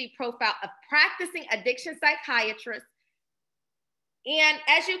ethnicity profile of practicing addiction psychiatrists. And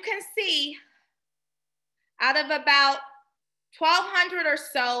as you can see, out of about 1,200 or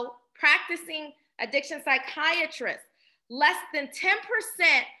so practicing addiction psychiatrists, less than 10%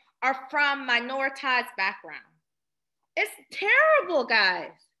 are from minoritized background. It's terrible,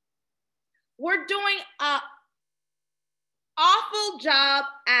 guys. We're doing an awful job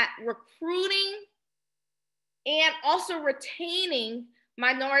at recruiting and also retaining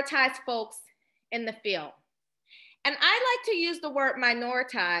minoritized folks in the field. And I like to use the word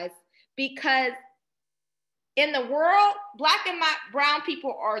minoritized because in the world, Black and brown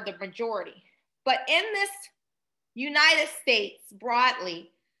people are the majority. But in this United States broadly,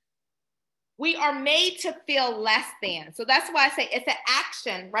 we are made to feel less than. So that's why I say it's an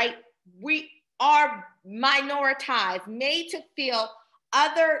action, right? We are minoritized, made to feel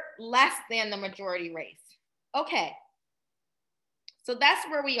other, less than the majority race. Okay, so that's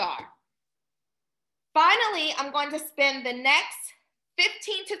where we are. Finally, I'm going to spend the next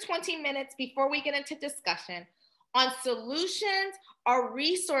 15 to 20 minutes before we get into discussion on solutions or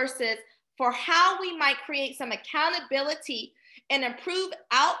resources for how we might create some accountability and improve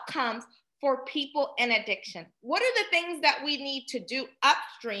outcomes for people in addiction. What are the things that we need to do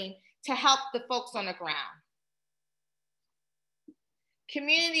upstream to help the folks on the ground.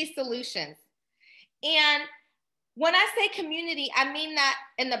 Community solutions. And when I say community, I mean that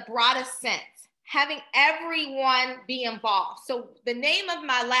in the broadest sense, having everyone be involved. So the name of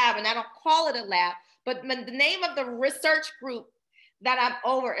my lab, and I don't call it a lab, but the name of the research group that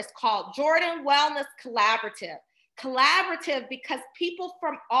I'm over is called Jordan Wellness Collaborative. Collaborative because people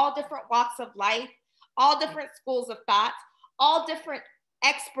from all different walks of life, all different schools of thought, all different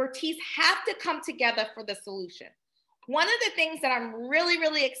expertise have to come together for the solution. One of the things that I'm really,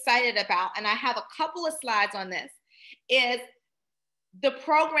 really excited about, and I have a couple of slides on this, is the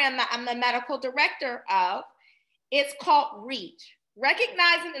program that I'm the medical director of. It's called REACH,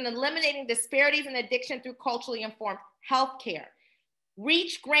 Recognizing and Eliminating Disparities in Addiction Through Culturally Informed Healthcare.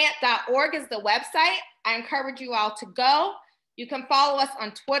 REACHgrant.org is the website. I encourage you all to go. You can follow us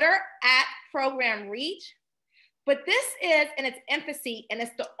on Twitter at Program REACH. But this is in its infancy, and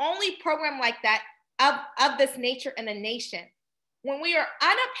it's the only program like that of this nature in the nation, when we are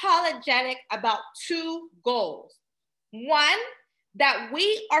unapologetic about two goals. One, that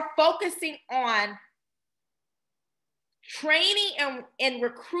we are focusing on training and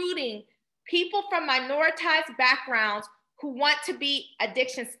recruiting people from minoritized backgrounds who want to be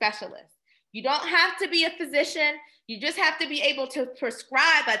addiction specialists. You don't have to be a physician. You just have to be able to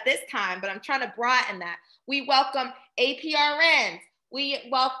prescribe at this time, but I'm trying to broaden that. We welcome APRNs. We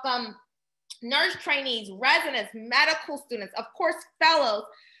welcome nurse trainees, residents, medical students, of course, fellows,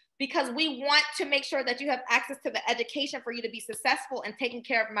 because we want to make sure that you have access to the education for you to be successful in taking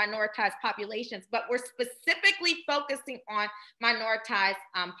care of minoritized populations. But we're specifically focusing on minoritized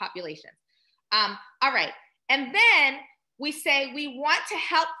populations. All right. And then we say we want to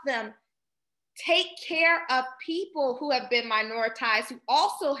help them take care of people who have been minoritized, who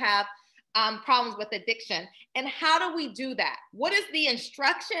also have problems with addiction. And how do we do that? What is the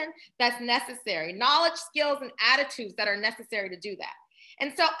instruction that's necessary? Knowledge, skills, and attitudes that are necessary to do that.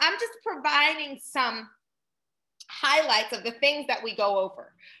 And so I'm just providing some highlights of the things that we go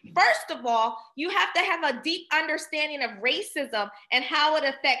over. First of all, you have to have a deep understanding of racism and how it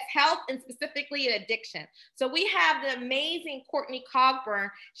affects health and specifically addiction. So we have the amazing Courtney Cogburn.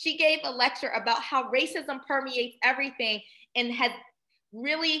 She gave a lecture about how racism permeates everything and has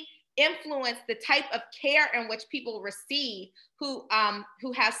really influenced the type of care in which people receive who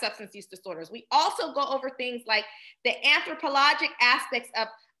have substance use disorders. We also go over things like the anthropologic aspects of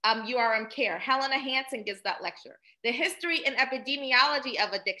URM care. Helena Hansen gives that lecture. The history and epidemiology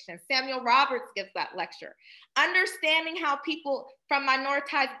of addiction. Samuel Roberts gives that lecture. Understanding how people from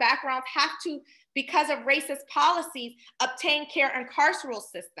minoritized backgrounds have to, because of racist policies, obtain care in carceral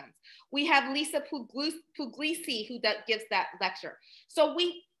systems. We have Lisa Puglisi who gives that lecture. So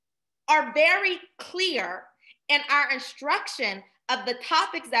we are very clear in our instruction of the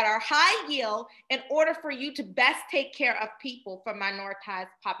topics that are high yield in order for you to best take care of people from minoritized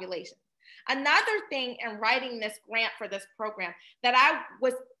populations. Another thing in writing this grant for this program that I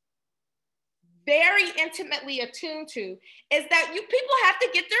was very intimately attuned to is that you people have to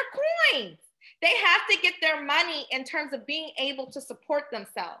get their coins. They have to get their money in terms of being able to support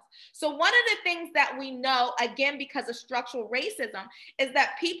themselves. So one of the things that we know, again, because of structural racism, is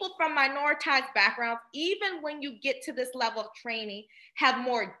that people from minoritized backgrounds, even when you get to this level of training, have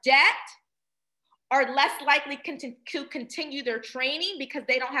more debt, are less likely to continue their training because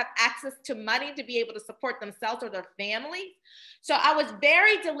they don't have access to money to be able to support themselves or their families. So I was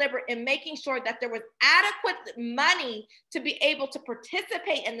very deliberate in making sure that there was adequate money to be able to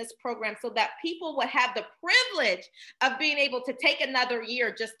participate in this program so that people would have the privilege of being able to take another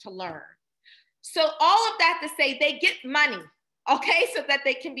year just to learn. So all of that to say they get money, okay, so that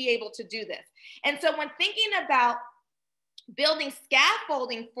they can be able to do this. And so when thinking about building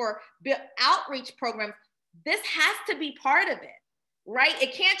scaffolding for outreach programs, this has to be part of it, right?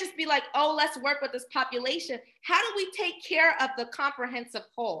 It can't just be like, oh, let's work with this population. How do we take care of the comprehensive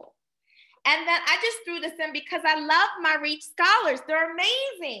whole? And then I just threw this in because I love my REACH scholars. They're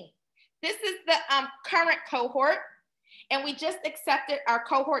amazing. This is the current cohort, and we just accepted our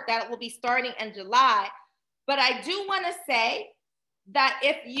cohort that will be starting in July. But I do want to say that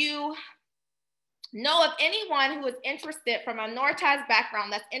if you know of anyone who is interested from a minoritized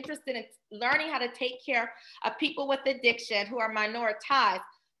background that's interested in learning how to take care of people with addiction who are minoritized,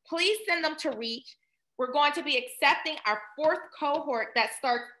 please send them to REACH. We're going to be accepting our 4th cohort that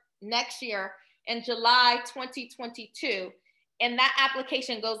starts next year in July 2022. And that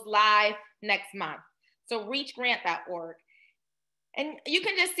application goes live next month. So reachgrant.org. And you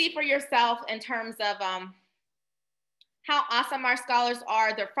can just see for yourself in terms of how awesome our scholars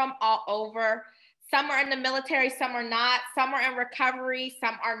are. They're from all over. Some are in the military, some are not. Some are in recovery,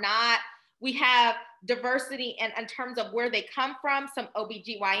 some are not. We have diversity in terms of where they come from. Some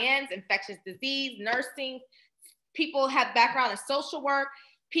OBGYNs, infectious disease, nursing. People have background in social work.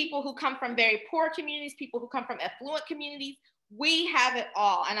 People who come from very poor communities, people who come from affluent communities. We have it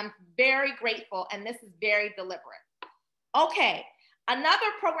all, and I'm very grateful, and this is very deliberate. Okay,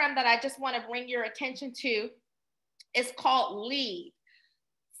 another program that I just want to bring your attention to is called LEAD.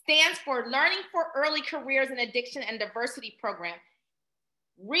 Stands for Learning for Early Careers in Addiction and Diversity Program.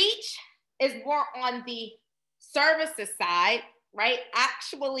 REACH is more on the services side, right?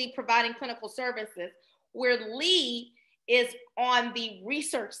 Actually providing clinical services, where LEAD is on the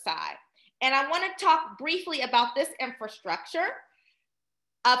research side. And I want to talk briefly about this infrastructure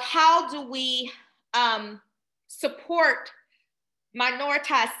of how do we support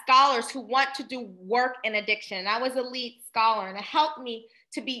minoritized scholars who want to do work in addiction. And I was a LEAD scholar, and it helped me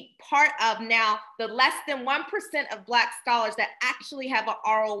to be part of now the less than 1% of Black scholars that actually have an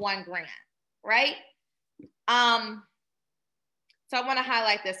R01 grant, right? So I want to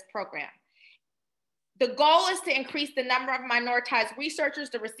highlight this program. The goal is to increase the number of minoritized researchers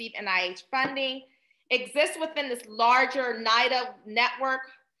to receive NIH funding. Exists within this larger NIDA network.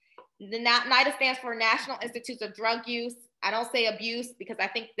 The NIDA stands for National Institutes of Drug Use. I don't say abuse because I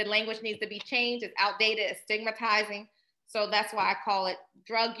think the language needs to be changed. It's outdated, it's stigmatizing. So that's why I call it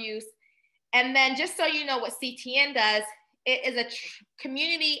drug use. And then just so you know what CTN does, it is a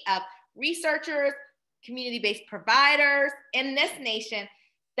community of researchers, community-based providers in this nation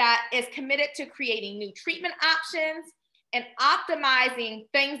that is committed to creating new treatment options and optimizing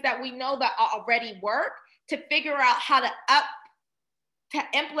things that we know that already work to figure out how to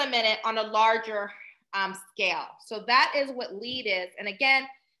implement it on a larger scale. So that is what LEAD is. And again,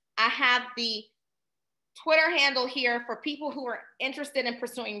 I have the Twitter handle here for people who are interested in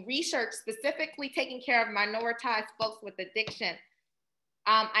pursuing research, specifically taking care of minoritized folks with addiction.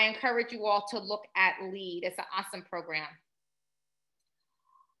 I encourage you all to look at LEAD. It's an awesome program.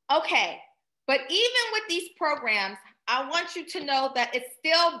 Okay, but even with these programs, I want you to know that it's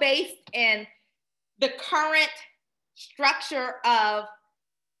still based in the current structure of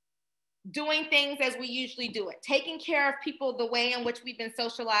doing things as we usually do it, taking care of people the way in which we've been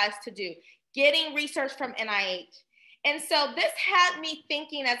socialized to do, getting research from NIH. And so this had me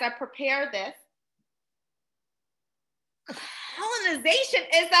thinking as I prepare this, colonization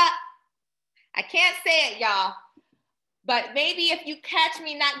is I can't say it, y'all, but maybe if you catch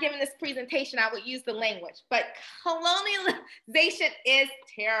me not giving this presentation, I would use the language, but colonialization is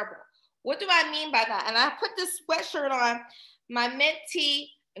terrible. What do I mean by that? And I put this sweatshirt on. My mentee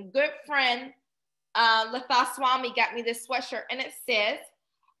and good friend, Lathaswamy, got me this sweatshirt, and it says,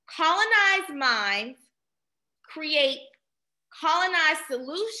 colonized minds create colonized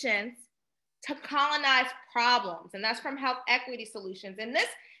solutions to colonize problems. And that's from Health Equity Solutions. And this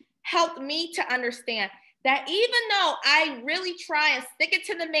helped me to understand that even though I really try and stick it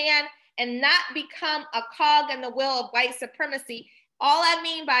to the man and not become a cog in the wheel of white supremacy, all I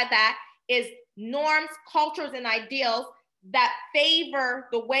mean by that is norms, cultures, and ideals that favor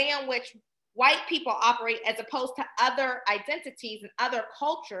the way in which white people operate as opposed to other identities and other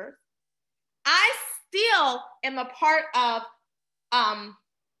cultures. I still am a part of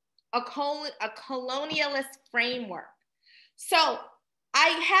a colonialist framework. So I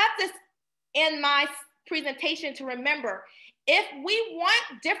have this in my presentation to remember, if we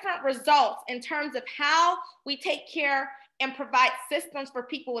want different results in terms of how we take care and provide systems for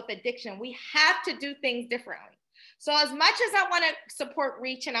people with addiction, we have to do things differently. So as much as I want to support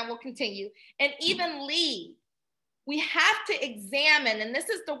REACH, and I will continue, and even LEAD, we have to examine, and this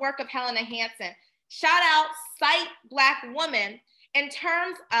is the work of Helena Hansen, shout out Cite Black Woman, in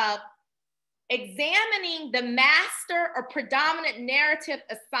terms of examining the master or predominant narrative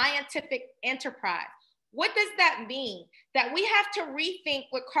of scientific enterprise. What does that mean? That we have to rethink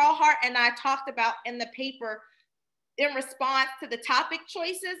what Carl Hart and I talked about in the paper in response to the topic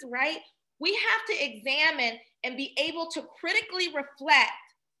choices, right? We have to examine and be able to critically reflect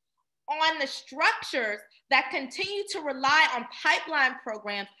on the structures that continue to rely on pipeline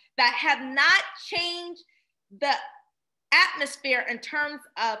programs that have not changed the atmosphere in terms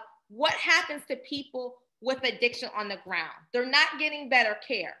of what happens to people with addiction on the ground. They're not getting better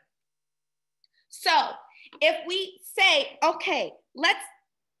care. So if we say, okay, let's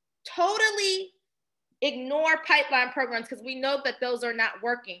totally ignore pipeline programs because we know that those are not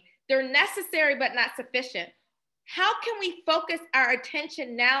working. They're necessary, but not sufficient. How can we focus our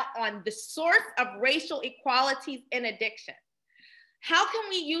attention now on the source of racial equalities in addiction? How can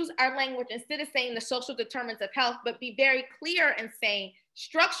we use our language instead of saying the social determinants of health, but be very clear in saying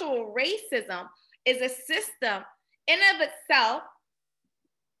structural racism is a system in of itself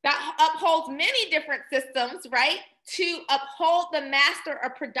that upholds many different systems, right? To uphold the master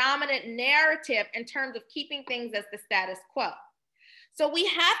or predominant narrative in terms of keeping things as the status quo. So we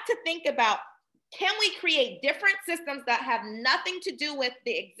have to think about, can we create different systems that have nothing to do with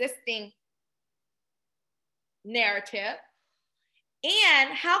the existing narrative? And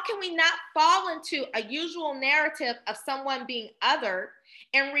how can we not fall into a usual narrative of someone being othered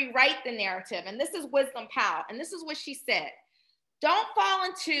and rewrite the narrative? And this is Wisdom Powell. And this is what she said. Don't fall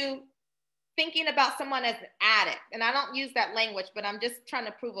into thinking about someone as an addict. And I don't use that language, but I'm just trying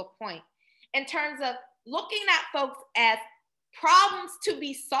to prove a point. In terms of looking at folks as problems to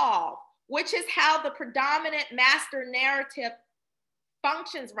be solved, which is how the predominant master narrative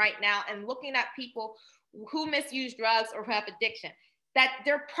functions right now, and looking at people who misuse drugs or who have addiction, that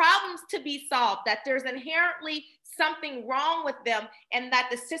they're problems to be solved, that there's inherently something wrong with them, and that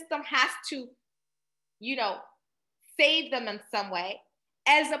the system has to, you know, save them in some way,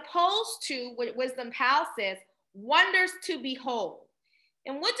 as opposed to what Wisdom Powell says, wonders to behold.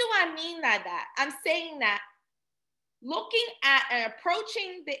 And what do I mean by that? I'm saying that looking at and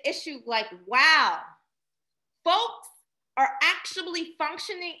approaching the issue like, wow, folks are actually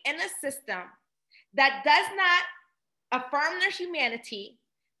functioning in a system that does not affirm their humanity,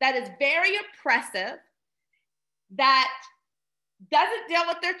 that is very oppressive, that doesn't deal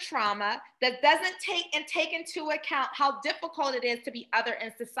with their trauma, that doesn't take into account how difficult it is to be other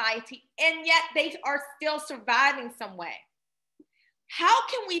in society, and yet they are still surviving some way. How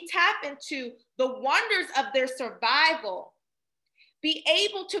can we tap into the wonders of their survival, be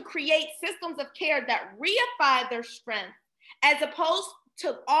able to create systems of care that reify their strength, as opposed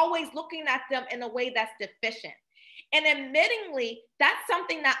to always looking at them in a way that's deficient? And admittingly, that's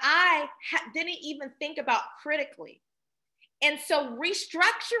something that I didn't even think about critically. And so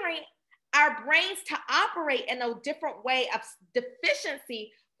restructuring our brains to operate in a different way of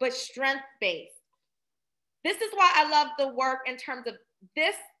deficiency, but strength-based. This is why I love the work in terms of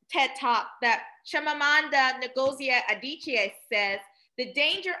this TED Talk that Chimamanda Ngozi Adichie says, the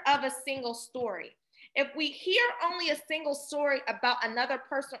danger of a single story. If we hear only a single story about another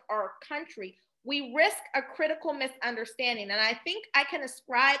person or country, we risk a critical misunderstanding. And I think I can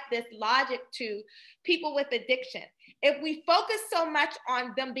ascribe this logic to people with addiction. If we focus so much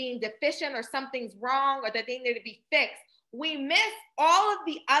on them being deficient or something's wrong or that they need to be fixed, we miss all of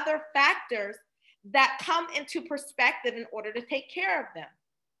the other factors that come into perspective in order to take care of them.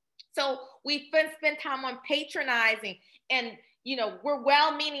 So we spend time on patronizing, and we're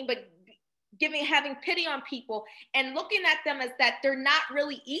well-meaning, but having pity on people and looking at them as that they're not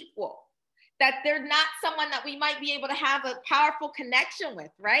really equal, that they're not someone that we might be able to have a powerful connection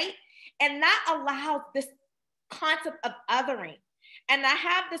with, right? And that allows this concept of othering. And I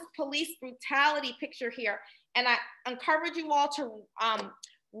have this police brutality picture here, and I encourage you all to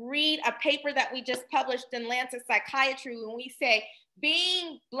read a paper that we just published in Lancet Psychiatry when we say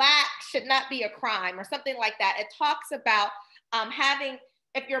being Black should not be a crime or something like that. It talks about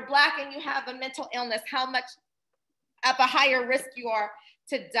if you're Black and you have a mental illness, how much of a higher risk you are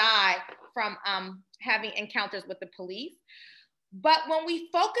to die from having encounters with the police. But when we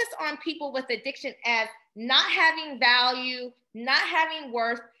focus on people with addiction as not having value, not having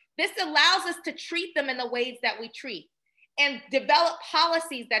worth, this allows us to treat them in the ways that we treat and develop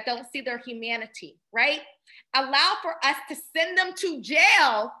policies that don't see their humanity, right? Allow for us to send them to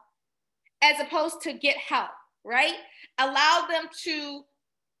jail as opposed to get help, right? Allow them to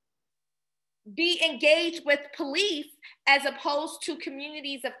be engaged with police as opposed to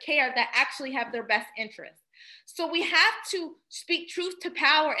communities of care that actually have their best interests. So we have to speak truth to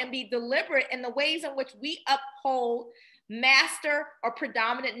power and be deliberate in the ways in which we uphold master or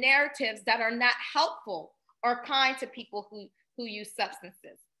predominant narratives that are not helpful or kind to people who use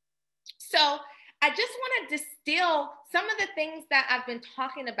substances. So I just want to distill some of the things that I've been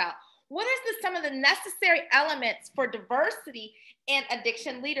talking about. What is some of the necessary elements for diversity in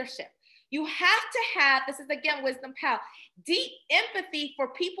addiction leadership? You have to have, this is again Wisdom Powell, deep empathy for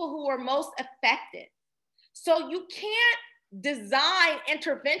people who are most affected. So you can't design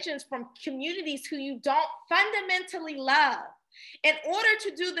interventions from communities who you don't fundamentally love. In order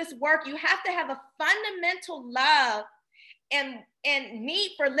to do this work, you have to have a fundamental love and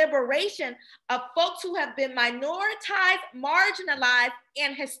need for liberation of folks who have been minoritized, marginalized,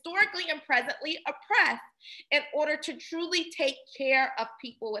 and historically and presently oppressed in order to truly take care of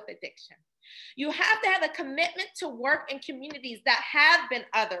people with addiction. You have to have a commitment to work in communities that have been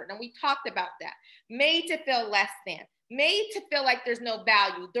othered, and we talked about that, made to feel less than, made to feel like there's no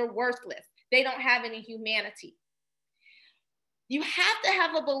value, they're worthless, they don't have any humanity. You have to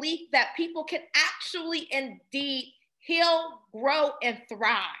have a belief that people can actually indeed heal, grow, and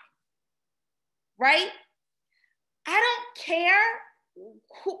thrive, right? I don't care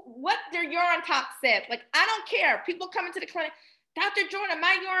what their urine tox said. Like, I don't care. People come into the clinic, Dr. Jordan,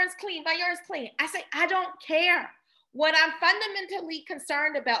 my urine's clean, my urine's clean. I say, I don't care. What I'm fundamentally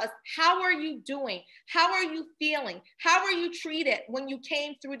concerned about is, how are you doing? How are you feeling? How were you treated when you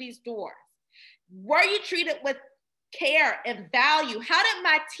came through these doors? Were you treated with care and value? How did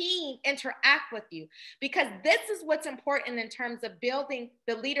my team interact with you? Because this is what's important in terms of building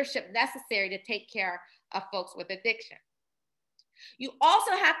the leadership necessary to take care of folks with addiction. You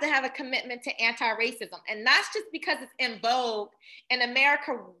also have to have a commitment to anti-racism, and that's just because it's in vogue and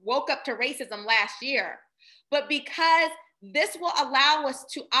America woke up to racism last year, but because this will allow us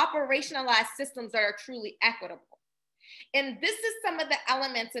to operationalize systems that are truly equitable. And this is some of the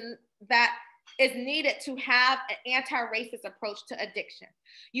elements that is needed to have an anti-racist approach to addiction.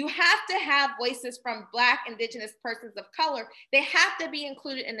 You have to have voices from Black, Indigenous, persons of color. They have to be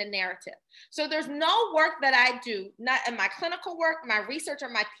included in the narrative. So there's no work that I do, not in my clinical work, my research, or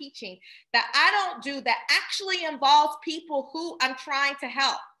my teaching, that I don't do that actually involves people who I'm trying to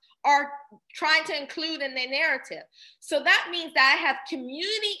help or trying to include in their narrative. So that means that I have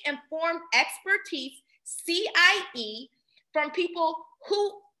community-informed expertise, CIE, from people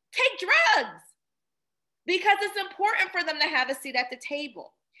who take drugs, because it's important for them to have a seat at the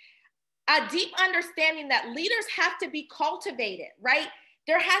table. A deep understanding that leaders have to be cultivated, right?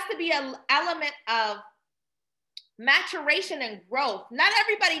 There has to be an element of maturation and growth. Not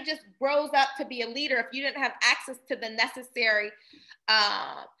everybody just grows up to be a leader if you didn't have access to the necessary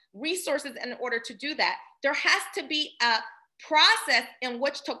resources in order to do that. There has to be a process in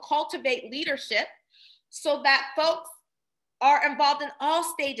which to cultivate leadership so that folks are involved in all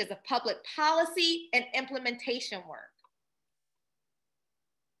stages of public policy and implementation work.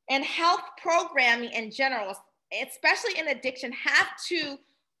 And health programming in general, especially in addiction, have to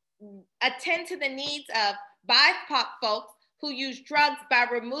attend to the needs of BIPOC folks who use drugs by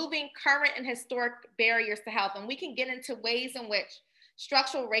removing current and historic barriers to health. And we can get into ways in which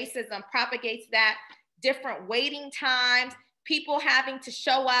structural racism propagates that, different waiting times, people having to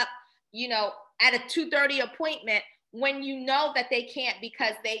show up, at a 2:30 appointment when you know that they can't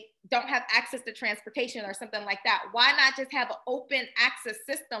because they don't have access to transportation or something like that. Why not just have an open access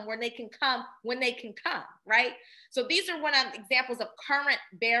system where they can come when they can come, right? So these are one of examples of current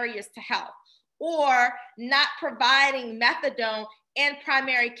barriers to health, or not providing methadone in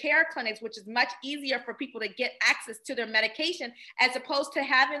primary care clinics, which is much easier for people to get access to their medication, as opposed to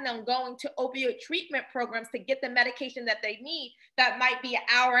having them going to opioid treatment programs to get the medication that they need that might be an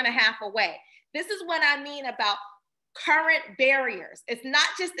hour and a half away. This is what I mean about current barriers. It's not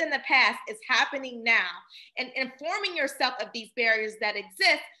just in the past, it's happening now. And informing yourself of these barriers that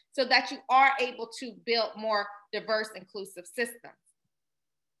exist so that you are able to build more diverse, inclusive systems.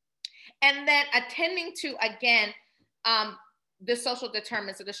 And then attending to, again, the social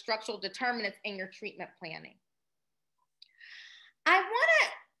determinants or the structural determinants in your treatment planning. I want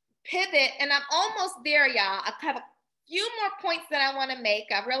to pivot, and I'm almost there, y'all. I have a few more points that I want to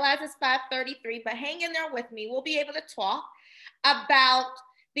make. I realize it's 5:33, but hang in there with me. We'll be able to talk about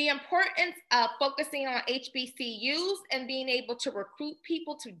the importance of focusing on HBCUs and being able to recruit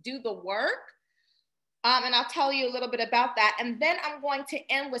people to do the work. And I'll tell you a little bit about that. And then I'm going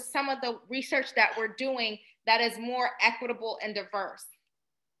to end with some of the research that we're doing that is more equitable and diverse.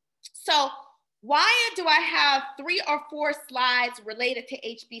 So why do I have 3 or 4 slides related to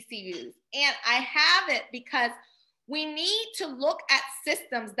HBCUs? And I have it because we need to look at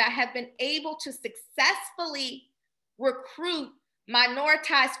systems that have been able to successfully recruit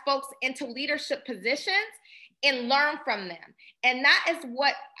minoritized folks into leadership positions and learn from them. And that is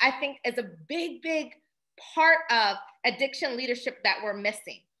what I think is a big, big part of addiction leadership that we're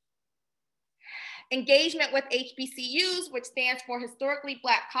missing. Engagement with HBCUs, which stands for Historically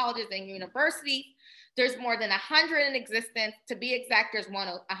Black Colleges and Universities. There's more than 100 in existence. To be exact, there's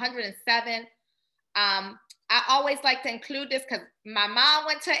 107. I always like to include this because my mom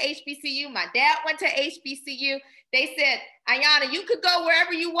went to HBCU, my dad went to HBCU. They said, Ayana, you could go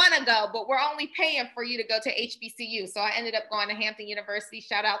wherever you want to go, but we're only paying for you to go to HBCU. So I ended up going to Hampton University.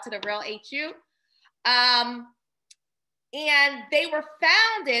 Shout out to the real HU. And they were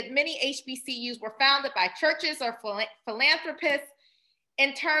founded, many HBCUs were founded by churches or philanthropists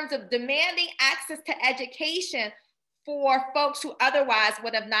in terms of demanding access to education for folks who otherwise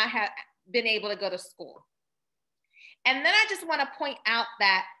would have not have been able to go to school. And then I just want to point out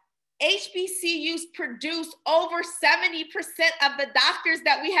that HBCUs produce over 70% of the doctors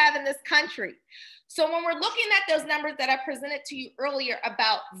that we have in this country. So when we're looking at those numbers that I presented to you earlier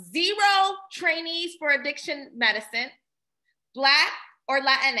about 0 trainees for addiction medicine, Black or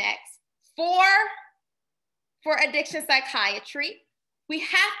Latinx, 4 for addiction psychiatry, we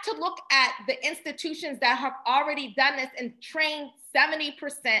have to look at the institutions that have already done this and trained 70%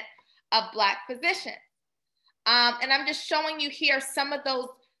 of Black physicians. And I'm just showing you here some of those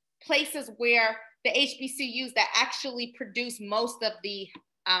places where the HBCUs that actually produce most of the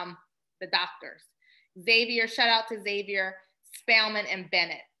doctors. Xavier, shout out to Xavier, Spelman, and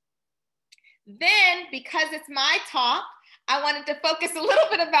Bennett. Then, because it's my talk, I wanted to focus a little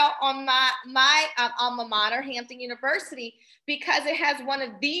bit on my alma mater, Hampton University, because it has one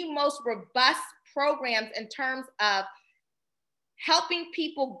of the most robust programs in terms of helping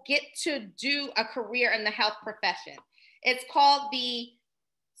people get to do a career in the health profession. It's called the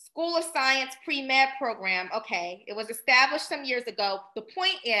School of Science Pre-Med program. Okay, it was established some years ago. The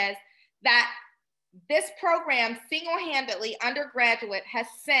point is that this program single-handedly, undergraduate, has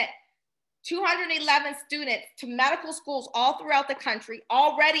sent 211 students to medical schools all throughout the country,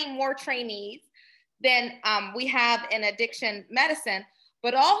 already more trainees than we have in addiction medicine,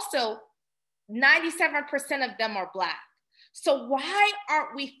 but also 97% of them are Black. So why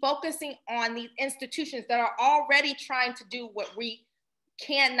aren't we focusing on these institutions that are already trying to do what we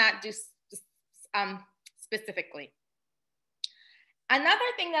cannot do specifically? Another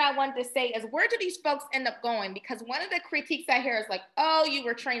thing that I wanted to say is, where do these folks end up going? Because one of the critiques I hear is like, oh, you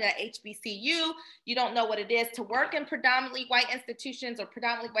were trained at HBCU, you don't know what it is to work in predominantly white institutions or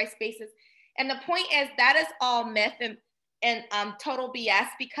predominantly white spaces. And the point is that is all myth and total BS,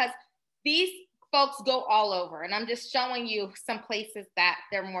 because these folks go all over. And I'm just showing you some places that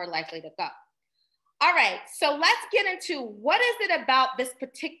they're more likely to go. All right, so let's get into what is it about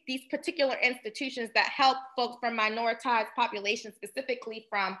these particular institutions that help folks from minoritized populations, specifically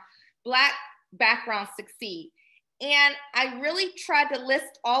from Black backgrounds, succeed. And I really tried to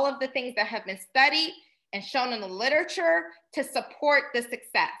list all of the things that have been studied and shown in the literature to support the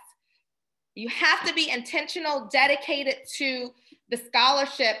success. You have to be intentional, dedicated to the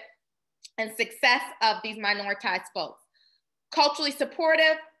scholarship and success of these minoritized folks. Culturally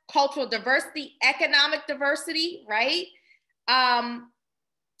supportive, cultural diversity, economic diversity, right?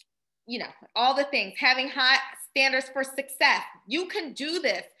 You know, all the things, having high standards for success. You can do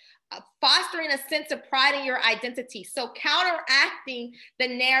this, fostering a sense of pride in your identity. So counteracting the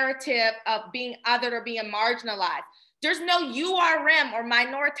narrative of being othered or being marginalized. There's no URM or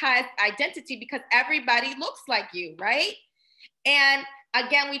minoritized identity because everybody looks like you, right? And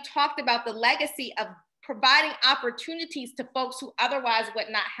again, we talked about the legacy of providing opportunities to folks who otherwise would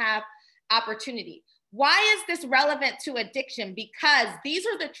not have opportunity. Why is this relevant to addiction? Because these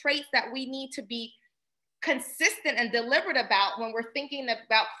are the traits that we need to be consistent and deliberate about when we're thinking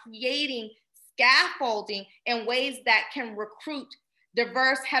about creating scaffolding in ways that can recruit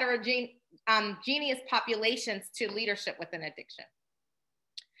diverse, heterogeneous populations to leadership within addiction.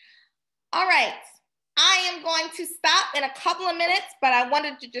 All right. I am going to stop in a couple of minutes, but I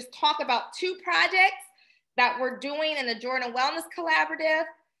wanted to just talk about 2 projects that we're doing in the Jordan Wellness Collaborative,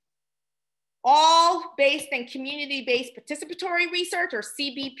 all based in community-based participatory research, or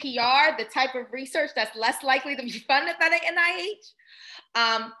CBPR, the type of research that's less likely to be funded by the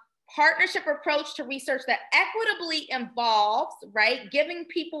NIH. Partnership approach to research that equitably involves, right, giving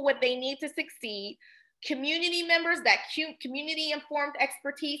people what they need to succeed, community members, that community-informed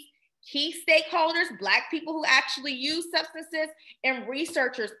expertise, key stakeholders, Black people who actually use substances, and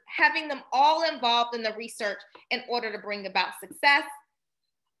researchers, having them all involved in the research in order to bring about success.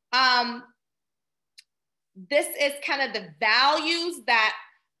 This is kind of the values that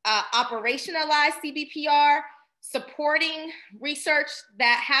operationalize CBPR, supporting research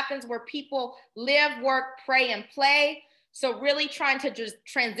that happens where people live, work, pray, and play. So really trying to just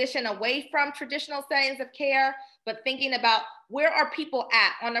transition away from traditional settings of care, but thinking about where are people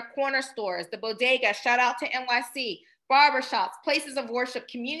at on the corner stores, the bodega, shout out to NYC, barbershops, places of worship,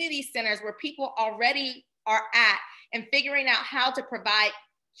 community centers where people already are at, and figuring out how to provide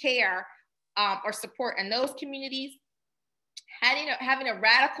care or support in those communities. Having a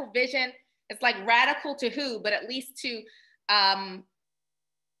radical vision. It's like radical to who, but at least to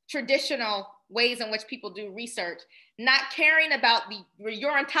traditional ways in which people do research, not caring about the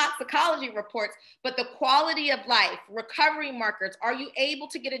urine toxicology reports, but the quality of life, recovery markers. Are you able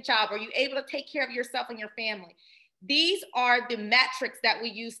to get a job? Are you able to take care of yourself and your family? These are the metrics that we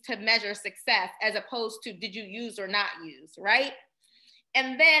use to measure success, as opposed to did you use or not use, right?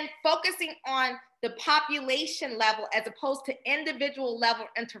 and then focusing on the population level as opposed to individual level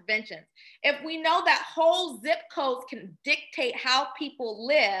interventions. If we know that whole zip codes can dictate how people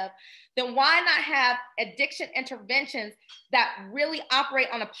live, then why not have addiction interventions that really operate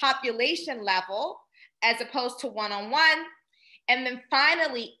on a population level as opposed to one-on-one? And then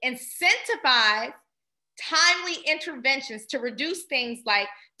finally, incentivize timely interventions to reduce things like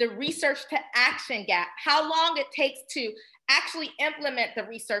the research to action gap, how long it takes to actually implement the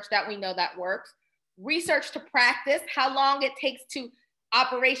research that we know that works, research to practice, how long it takes to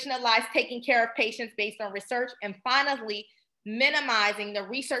operationalize taking care of patients based on research, and finally, minimizing the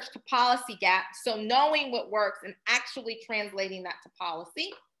research to policy gap, so knowing what works and actually translating that to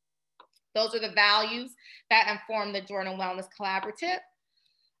policy. Those are the values that inform the Jordan Wellness Collaborative.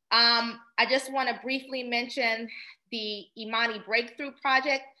 I just want to briefly mention the Imani Breakthrough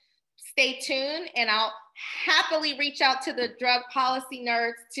Project. Stay tuned, and I'll happily reach out to the drug policy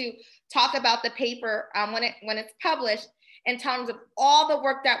nerds to talk about the paper when it's published, in terms of all the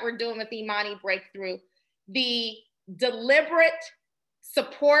work that we're doing with the Imani Breakthrough, the deliberate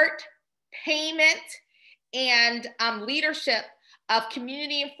support, payment, and leadership of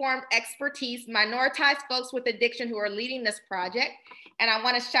community-informed expertise, minoritized folks with addiction who are leading this project. And I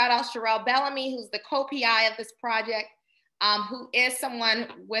want to shout out Sherelle Bellamy, who's the co-PI of this project, who is someone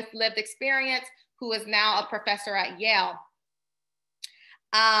with lived experience, who is now a professor at Yale.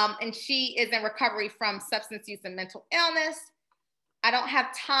 And she is in recovery from substance use and mental illness. I don't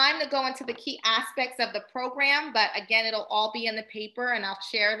have time to go into the key aspects of the program, but again, it'll all be in the paper and I'll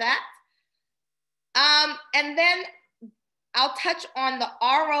share that. And then I'll touch on the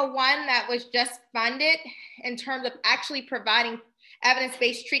R01 that was just funded in terms of actually providing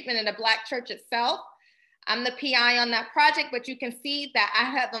evidence-based treatment in the Black church itself. I'm the PI on that project, but you can see that I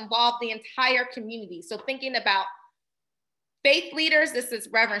have involved the entire community. So thinking about faith leaders, this is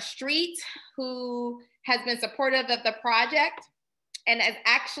Reverend Street, who has been supportive of the project and is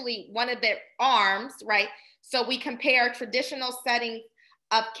actually one of their arms, right? So we compare traditional settings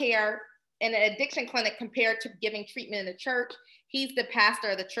of care in an addiction clinic compared to giving treatment in the church. He's the pastor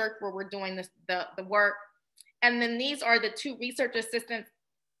of the church where we're doing the work. And then these are the two research assistants,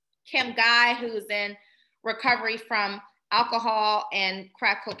 Kim Guy, who's in recovery from alcohol and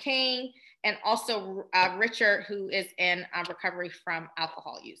crack cocaine, and also Richard, who is in recovery from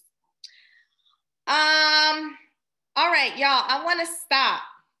alcohol use. All right, y'all, I wanna stop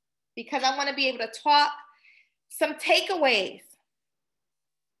because I wanna be able to talk some takeaways.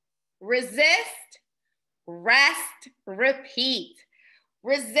 Resist, rest, repeat.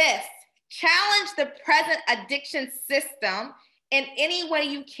 Resist. Challenge the present addiction system in any way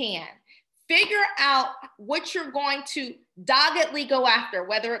you can. Figure out what you're going to doggedly go after,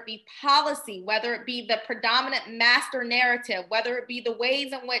 whether it be policy, whether it be the predominant master narrative, whether it be the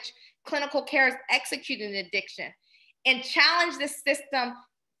ways in which clinical care is executed in addiction, and challenge this system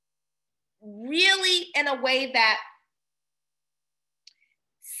really in a way that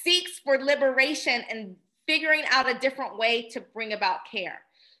seeks for liberation and figuring out a different way to bring about care.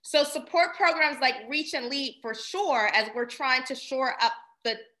 So support programs like Reach and Lead for sure, as we're trying to shore up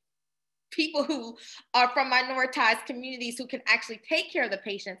the people who are from minoritized communities who can actually take care of the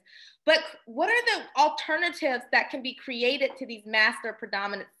patients. But what are the alternatives that can be created to these master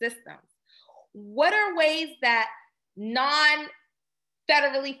predominant systems? What are ways that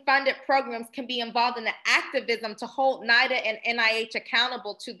non-federally funded programs can be involved in the activism to hold NIDA and NIH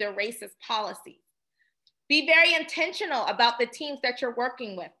accountable to their racist policies? Be very intentional about the teams that you're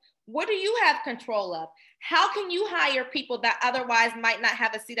working with. What do you have control of? How can you hire people that otherwise might not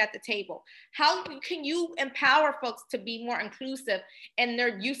have a seat at the table? How can you empower folks to be more inclusive in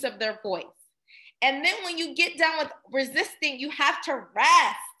their use of their voice? And then when you get done with resisting, you have to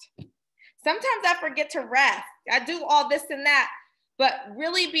rest. Sometimes I forget to rest. I do all this and that, but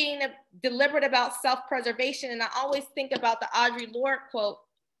really being deliberate about self-preservation. And I always think about the Audre Lorde quote,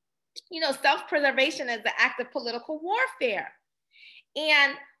 you know, self-preservation is the act of political warfare.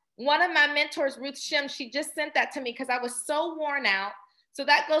 And one of my mentors, Ruth Shim, she just sent that to me because I was so worn out. So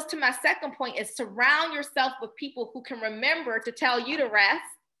that goes to my second point, is surround yourself with people who can remember to tell you to rest.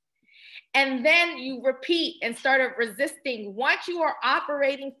 And then you repeat and start resisting. Once you are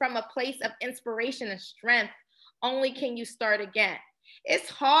operating from a place of inspiration and strength, only can you start again. It's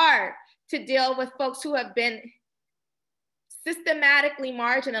hard to deal with folks who have been systematically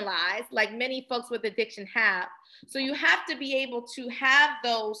marginalized, like many folks with addiction have. So you have to be able to have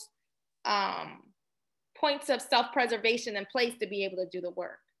those points of self-preservation in place to be able to do the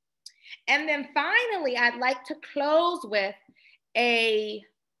work. And then finally, I'd like to close with a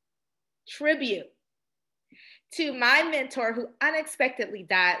tribute to my mentor who unexpectedly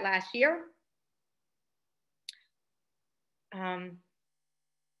died last year.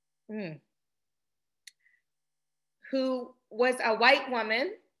 Who was a white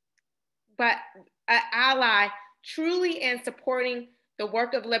woman, but an ally truly in supporting the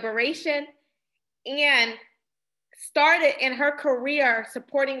work of liberation, and started in her career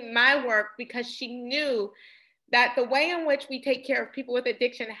supporting my work because she knew that the way in which we take care of people with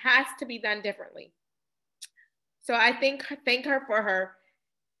addiction has to be done differently. So I thank her for her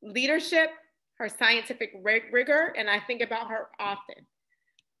leadership, her scientific rigor, and I think about her often.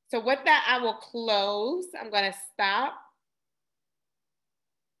 So with that, I will close. I'm going to stop.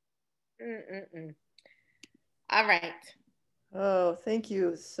 All right. Oh, thank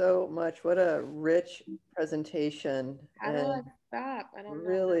you so much. What a rich presentation. How do I stop? I don't know.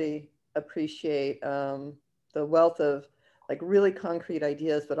 Really appreciate the wealth of like really concrete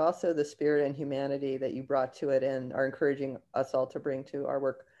ideas, but also the spirit and humanity that you brought to it and are encouraging us all to bring to our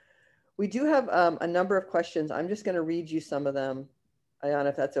work. We do have a number of questions. I'm just going to read you some of them, Ayana,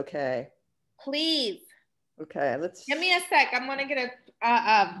 if that's okay. Please. Okay, let's. Give me a sec. I'm going to get a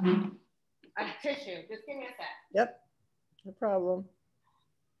tissue. Just give me a sec. Yep, no problem.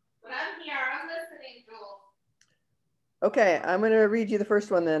 But I'm here. I'm listening, Jules. Okay, I'm going to read you the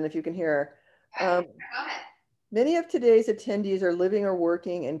first one then, if you can hear. Go ahead. Many of today's attendees are living or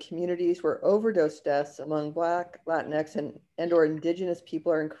working in communities where overdose deaths among Black, Latinx, and or Indigenous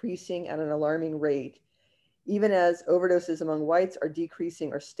people are increasing at an alarming rate, even as overdoses among whites are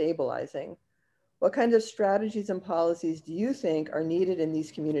decreasing or stabilizing. What kinds of strategies and policies do you think are needed in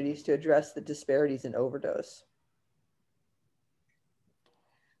these communities to address the disparities in overdose?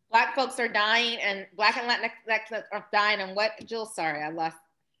 Black folks are dying, and Black and Latinx are dying, and what, Jules? Sorry, I lost.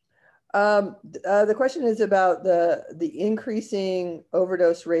 The question is about the increasing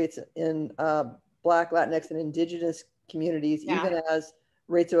overdose rates in Black, Latinx, and Indigenous communities, even as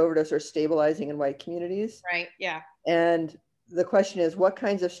rates of overdose are stabilizing in white communities. Right, yeah. And the question is, what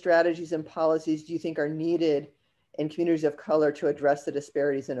kinds of strategies and policies do you think are needed in communities of color to address the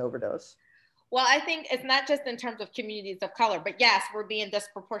disparities in overdose? Well, I think it's not just in terms of communities of color, but yes, we're being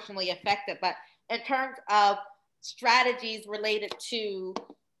disproportionately affected. But in terms of strategies related to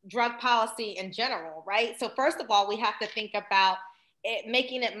drug policy in general, right? So first of all, we have to think about it,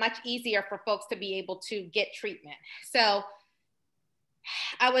 making it much easier for folks to be able to get treatment. So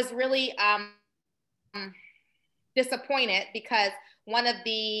I was really disappointed because one of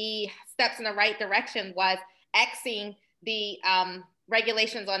the steps in the right direction was Xing the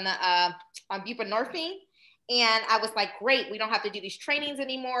regulations on the on buprenorphine. And I was like, great, we don't have to do these trainings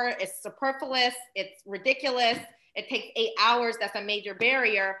anymore. It's superfluous. It's ridiculous. It takes 8 hours. That's a major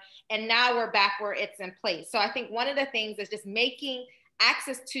barrier. And now we're back where it's in place. So I think one of the things is just making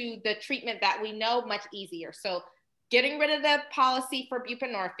access to the treatment that we know much easier. So getting rid of the policy for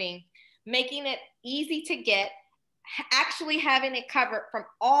buprenorphine, making it easy to get, actually having it covered from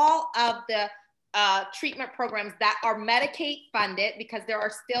all of the treatment programs that are Medicaid funded, because there are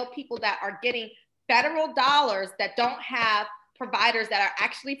still people that are getting federal dollars that don't have providers that are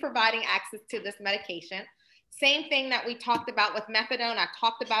actually providing access to this medication. Same thing that we talked about with methadone. I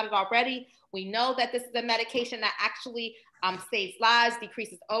talked about it already. We know that this is a medication that actually saves lives,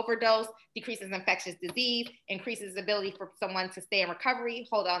 decreases overdose, decreases infectious disease, increases the ability for someone to stay in recovery,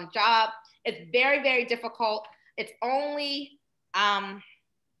 hold on job. It's very, very difficult. It's only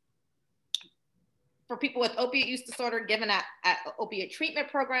for people with opiate use disorder given at opiate treatment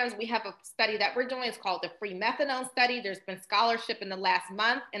programs. We have a study that we're doing. It's called the Free Methadone Study. There's been scholarship in the last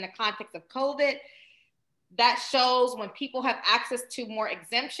month in the context of COVID that shows when people have access to more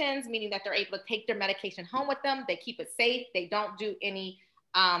exemptions, meaning that they're able to take their medication home with them, they keep it safe, they don't do any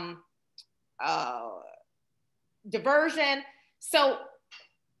diversion. So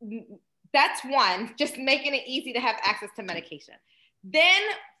that's one, just making it easy to have access to medication. Then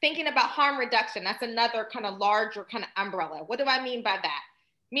thinking about harm reduction, that's another kind of larger kind of umbrella. What do I mean by that?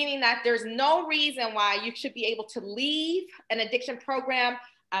 Meaning that there's no reason why you should be able to leave an addiction program,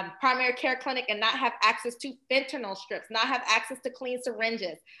 primary care clinic, and not have access to fentanyl strips, not have access to clean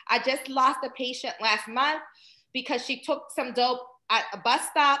syringes. I just lost a patient last month because she took some dope at a bus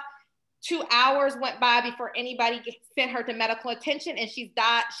stop. 2 hours went by before anybody sent her to medical attention, and she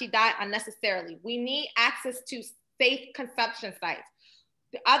died unnecessarily. We need access to safe consumption sites.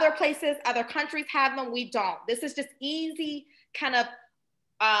 The other places, other countries have them, we don't. This is just easy kind of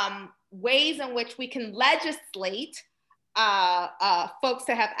ways in which we can legislate folks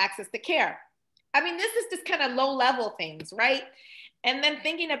to have access to care. I mean, this is just kind of low level things, right? And then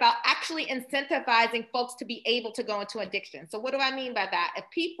thinking about actually incentivizing folks to be able to go into addiction. So what do I mean by that? If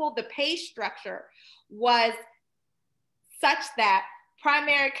people, the pay structure was such that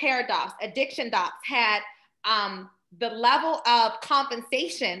primary care docs, addiction docs had the level of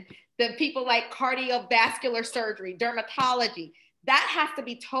compensation that people like cardiovascular surgery, dermatology, that has to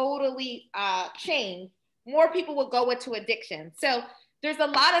be totally changed. More people will go into addiction. So there's a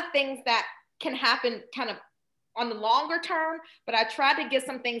lot of things that can happen kind of on the longer term, but I tried to get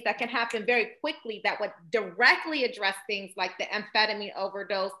some things that can happen very quickly that would directly address things like the amphetamine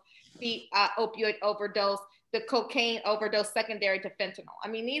overdose, the opioid overdose, the cocaine overdose secondary to fentanyl. I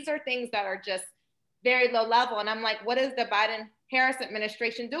mean, these are things that are just very low level. And I'm like, what is the Biden-Harris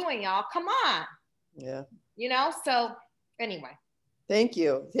administration doing, y'all? Come on. Yeah. You know, so anyway. Thank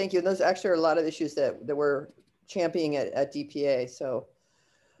you. Thank you. And those actually are a lot of issues that we're championing at DPA. So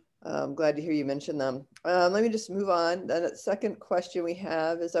I'm glad to hear you mention them. Let me just move on. The second question we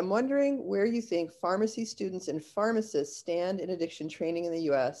have is, I'm wondering where you think pharmacy students and pharmacists stand in addiction training in the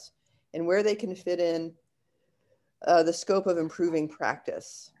US and where they can fit in the scope of improving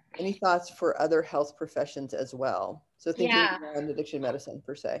practice. Any thoughts for other health professions as well? So thinking beyond addiction medicine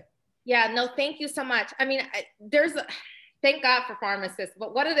per se. Yeah, no, thank you so much. I mean, thank God for pharmacists,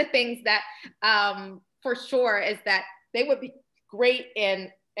 but one of the things that for sure is that they would be great in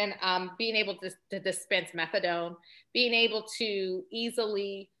being able to dispense methadone, being able to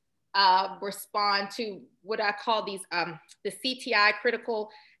easily respond to what I call these, the CTI, critical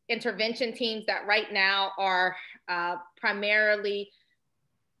intervention teams that right now are primarily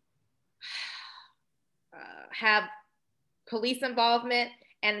have police involvement,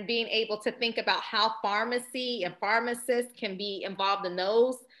 and being able to think about how pharmacy and pharmacists can be involved in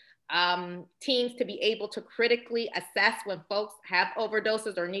those teams to be able to critically assess when folks have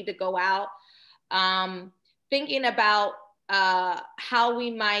overdoses or need to go out. Thinking about how we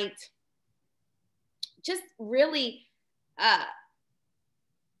might just really have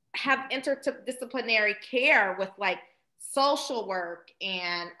interdisciplinary care with like social work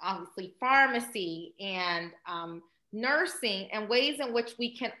and obviously pharmacy and nursing, and ways in which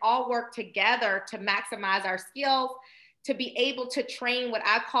we can all work together to maximize our skills, to be able to train what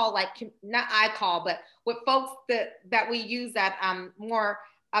I call like, not I call, but what folks that we use at more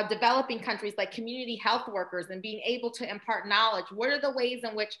developing countries like community health workers, and being able to impart knowledge. What are the ways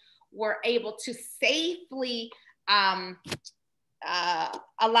in which we're able to safely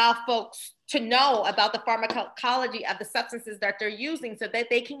allow folks to know about the pharmacology of the substances that they're using so that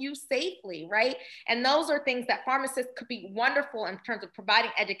they can use safely, right? And those are things that pharmacists could be wonderful in terms of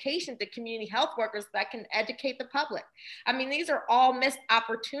providing education to community health workers that can educate the public. I mean, these are all missed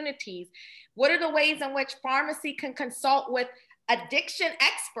opportunities. What are the ways in which pharmacy can consult with addiction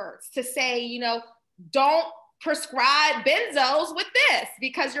experts to say, you know, don't prescribe benzos with this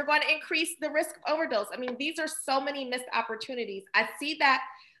because you're going to increase the risk of overdose. I mean, these are so many missed opportunities. I see that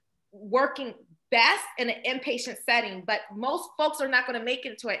working best in an inpatient setting, but most folks are not going to make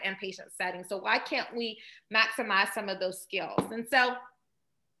it to an inpatient setting. So why can't we maximize some of those skills? And so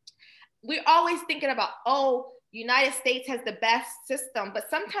we're always thinking about, oh, United States has the best system, but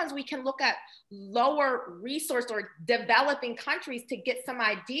sometimes we can look at lower resource or developing countries to get some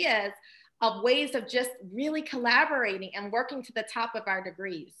ideas of ways of just really collaborating and working to the top of our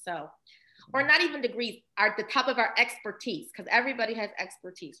degrees. So, or not even degrees, are the top of our expertise, because everybody has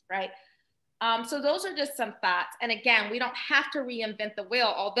expertise, right? So those are just some thoughts. And again, we don't have to reinvent the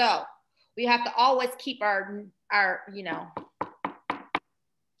wheel, although we have to always keep our you know,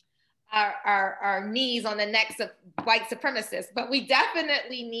 our knees on the necks of white supremacists, but we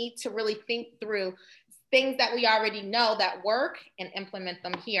definitely need to really think through things that we already know that work and implement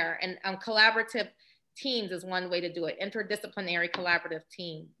them here. And collaborative teams is one way to do it. Interdisciplinary collaborative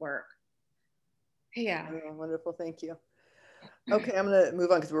team work. Yeah. Oh, wonderful, thank you. Okay, I'm gonna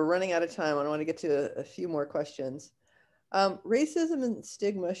move on because we're running out of time. I want to get to a few more questions. Racism and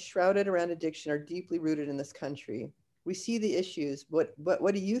stigma shrouded around addiction are deeply rooted in this country. We see the issues, but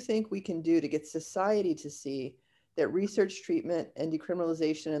what do you think we can do to get society to see that research, treatment, and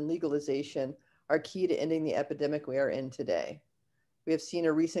decriminalization and legalization are key to ending the epidemic we are in today? We have seen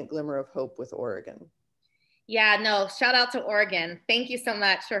a recent glimmer of hope with Oregon. Yeah, no, shout out to Oregon. Thank you so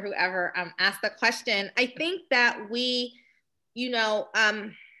much for whoever asked the question. I think that we, you know,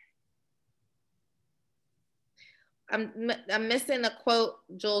 I'm missing a quote,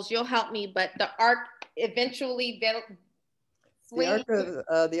 Jules, you'll help me, but the arc eventually the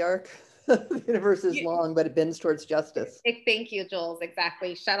arc the universe is long, but it bends towards justice. Thank you, Jules.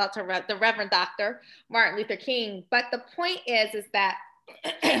 Exactly. Shout out to the Reverend Dr. Martin Luther King. But the point is that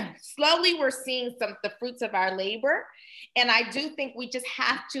slowly we're seeing the fruits of our labor. And I do think we just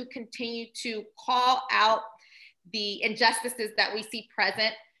have to continue to call out the injustices that we see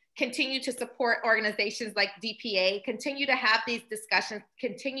present continue to support organizations like DPA, continue to have these discussions,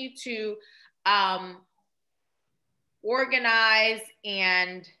 continue to organize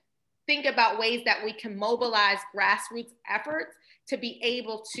and think about ways that we can mobilize grassroots efforts to be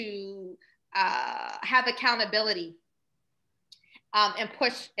able to have accountability and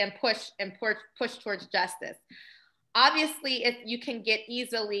push towards justice. Obviously, if you can get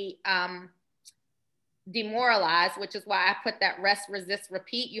easily demoralized, which is why I put that rest, resist,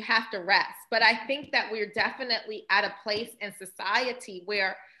 repeat, you have to rest. But I think that we're definitely at a place in society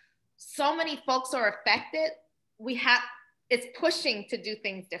where so many folks are affected. It's pushing to do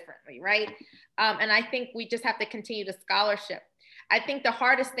things differently, right? And I think we just have to continue the scholarship. I think the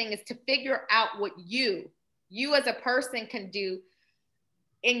hardest thing is to figure out what you as a person can do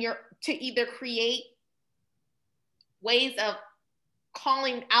to either create ways of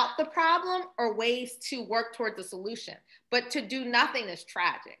calling out the problem or ways to work towards a solution. But to do nothing is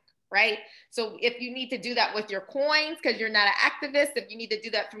tragic, right? So if you need to do that with your coins because you're not an activist, if you need to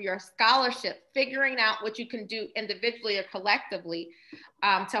do that through your scholarship, figuring out what you can do individually or collectively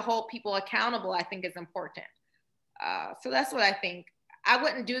to hold people accountable, I think is important. So that's what I think. I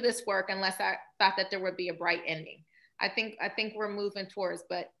wouldn't do this work unless I thought that there would be a bright ending. I think we're moving towards,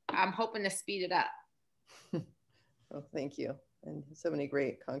 but I'm hoping to speed it up. Oh, thank you. And so many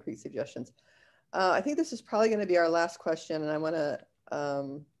great concrete suggestions. I think this is probably going to be our last question. And I want to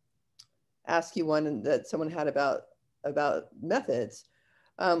ask you one that someone had about methods.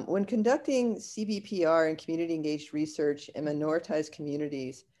 When conducting CBPR and community engaged research in minoritized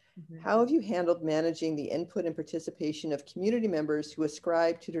communities, how have you handled managing the input and participation of community members who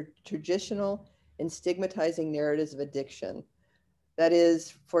ascribe to traditional and stigmatizing narratives of addiction? That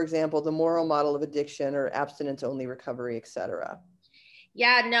is, for example, the moral model of addiction or abstinence-only recovery, et cetera.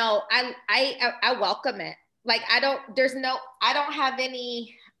 Yeah, no, I welcome it. Like, I don't have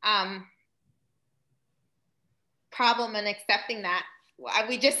any problem in accepting that.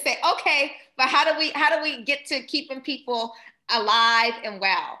 We just say, okay, but how do we get to keeping people alive and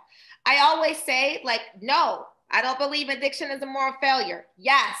well? I always say, like, no, I don't believe addiction is a moral failure.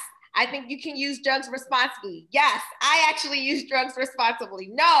 Yes, I think you can use drugs responsibly. Yes, I actually use drugs responsibly.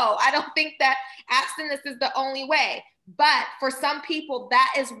 No, I don't think that abstinence is the only way. But for some people,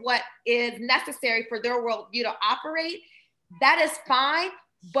 that is what is necessary for their worldview to operate. That is fine.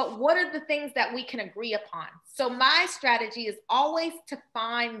 But what are the things that we can agree upon? So my strategy is always to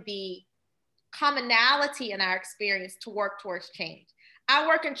find the commonality in our experience to work towards change. I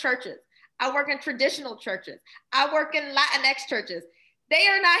work in churches. I work in traditional churches. I work in Latinx churches. They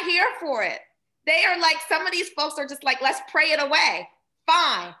are not here for it. They are like, some of these folks are just like, let's pray it away.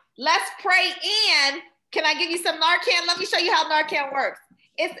 Fine, let's pray and can I give you some Narcan? Let me show you how Narcan works.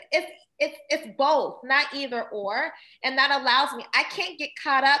 It's both, not either or. And that allows me, I can't get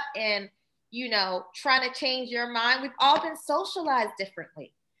caught up in, trying to change your mind. We've all been socialized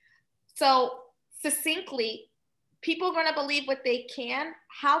differently. So succinctly, people are gonna believe what they can.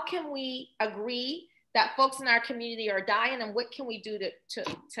 How can we agree that folks in our community are dying, and what can we do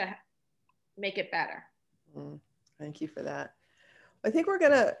to make it better? Thank you for that. I think we're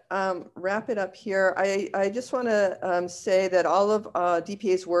going to wrap it up here. I just want to say that all of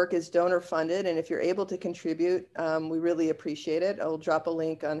DPA's work is donor funded, and if you're able to contribute, we really appreciate it. I'll drop a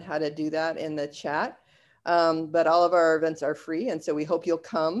link on how to do that in the chat. But all of our events are free, and so we hope you'll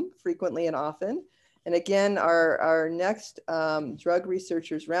come frequently and often. And again, our next Drug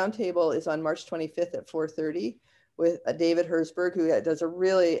Researchers Roundtable is on March 25th at 4:30 with David Herzberg, who does a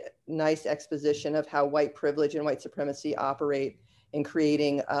really nice exposition of how white privilege and white supremacy operate in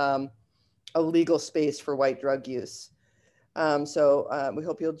creating a legal space for white drug use. So we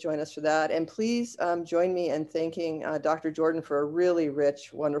hope you'll join us for that. And please join me in thanking Dr. Jordan for a really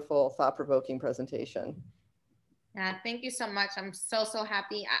rich, wonderful, thought-provoking presentation. Yeah, thank you so much. I'm so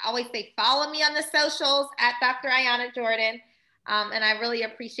happy. I always say, follow me on the socials at Dr. Ayana Jordan. And I really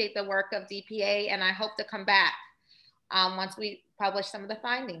appreciate the work of DPA, and I hope to come back once we publish some of the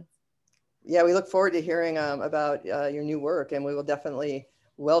findings. Yeah, we look forward to hearing about your new work, and we will definitely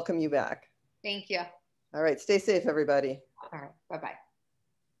welcome you back. Thank you. All right, stay safe, everybody. All right, bye-bye.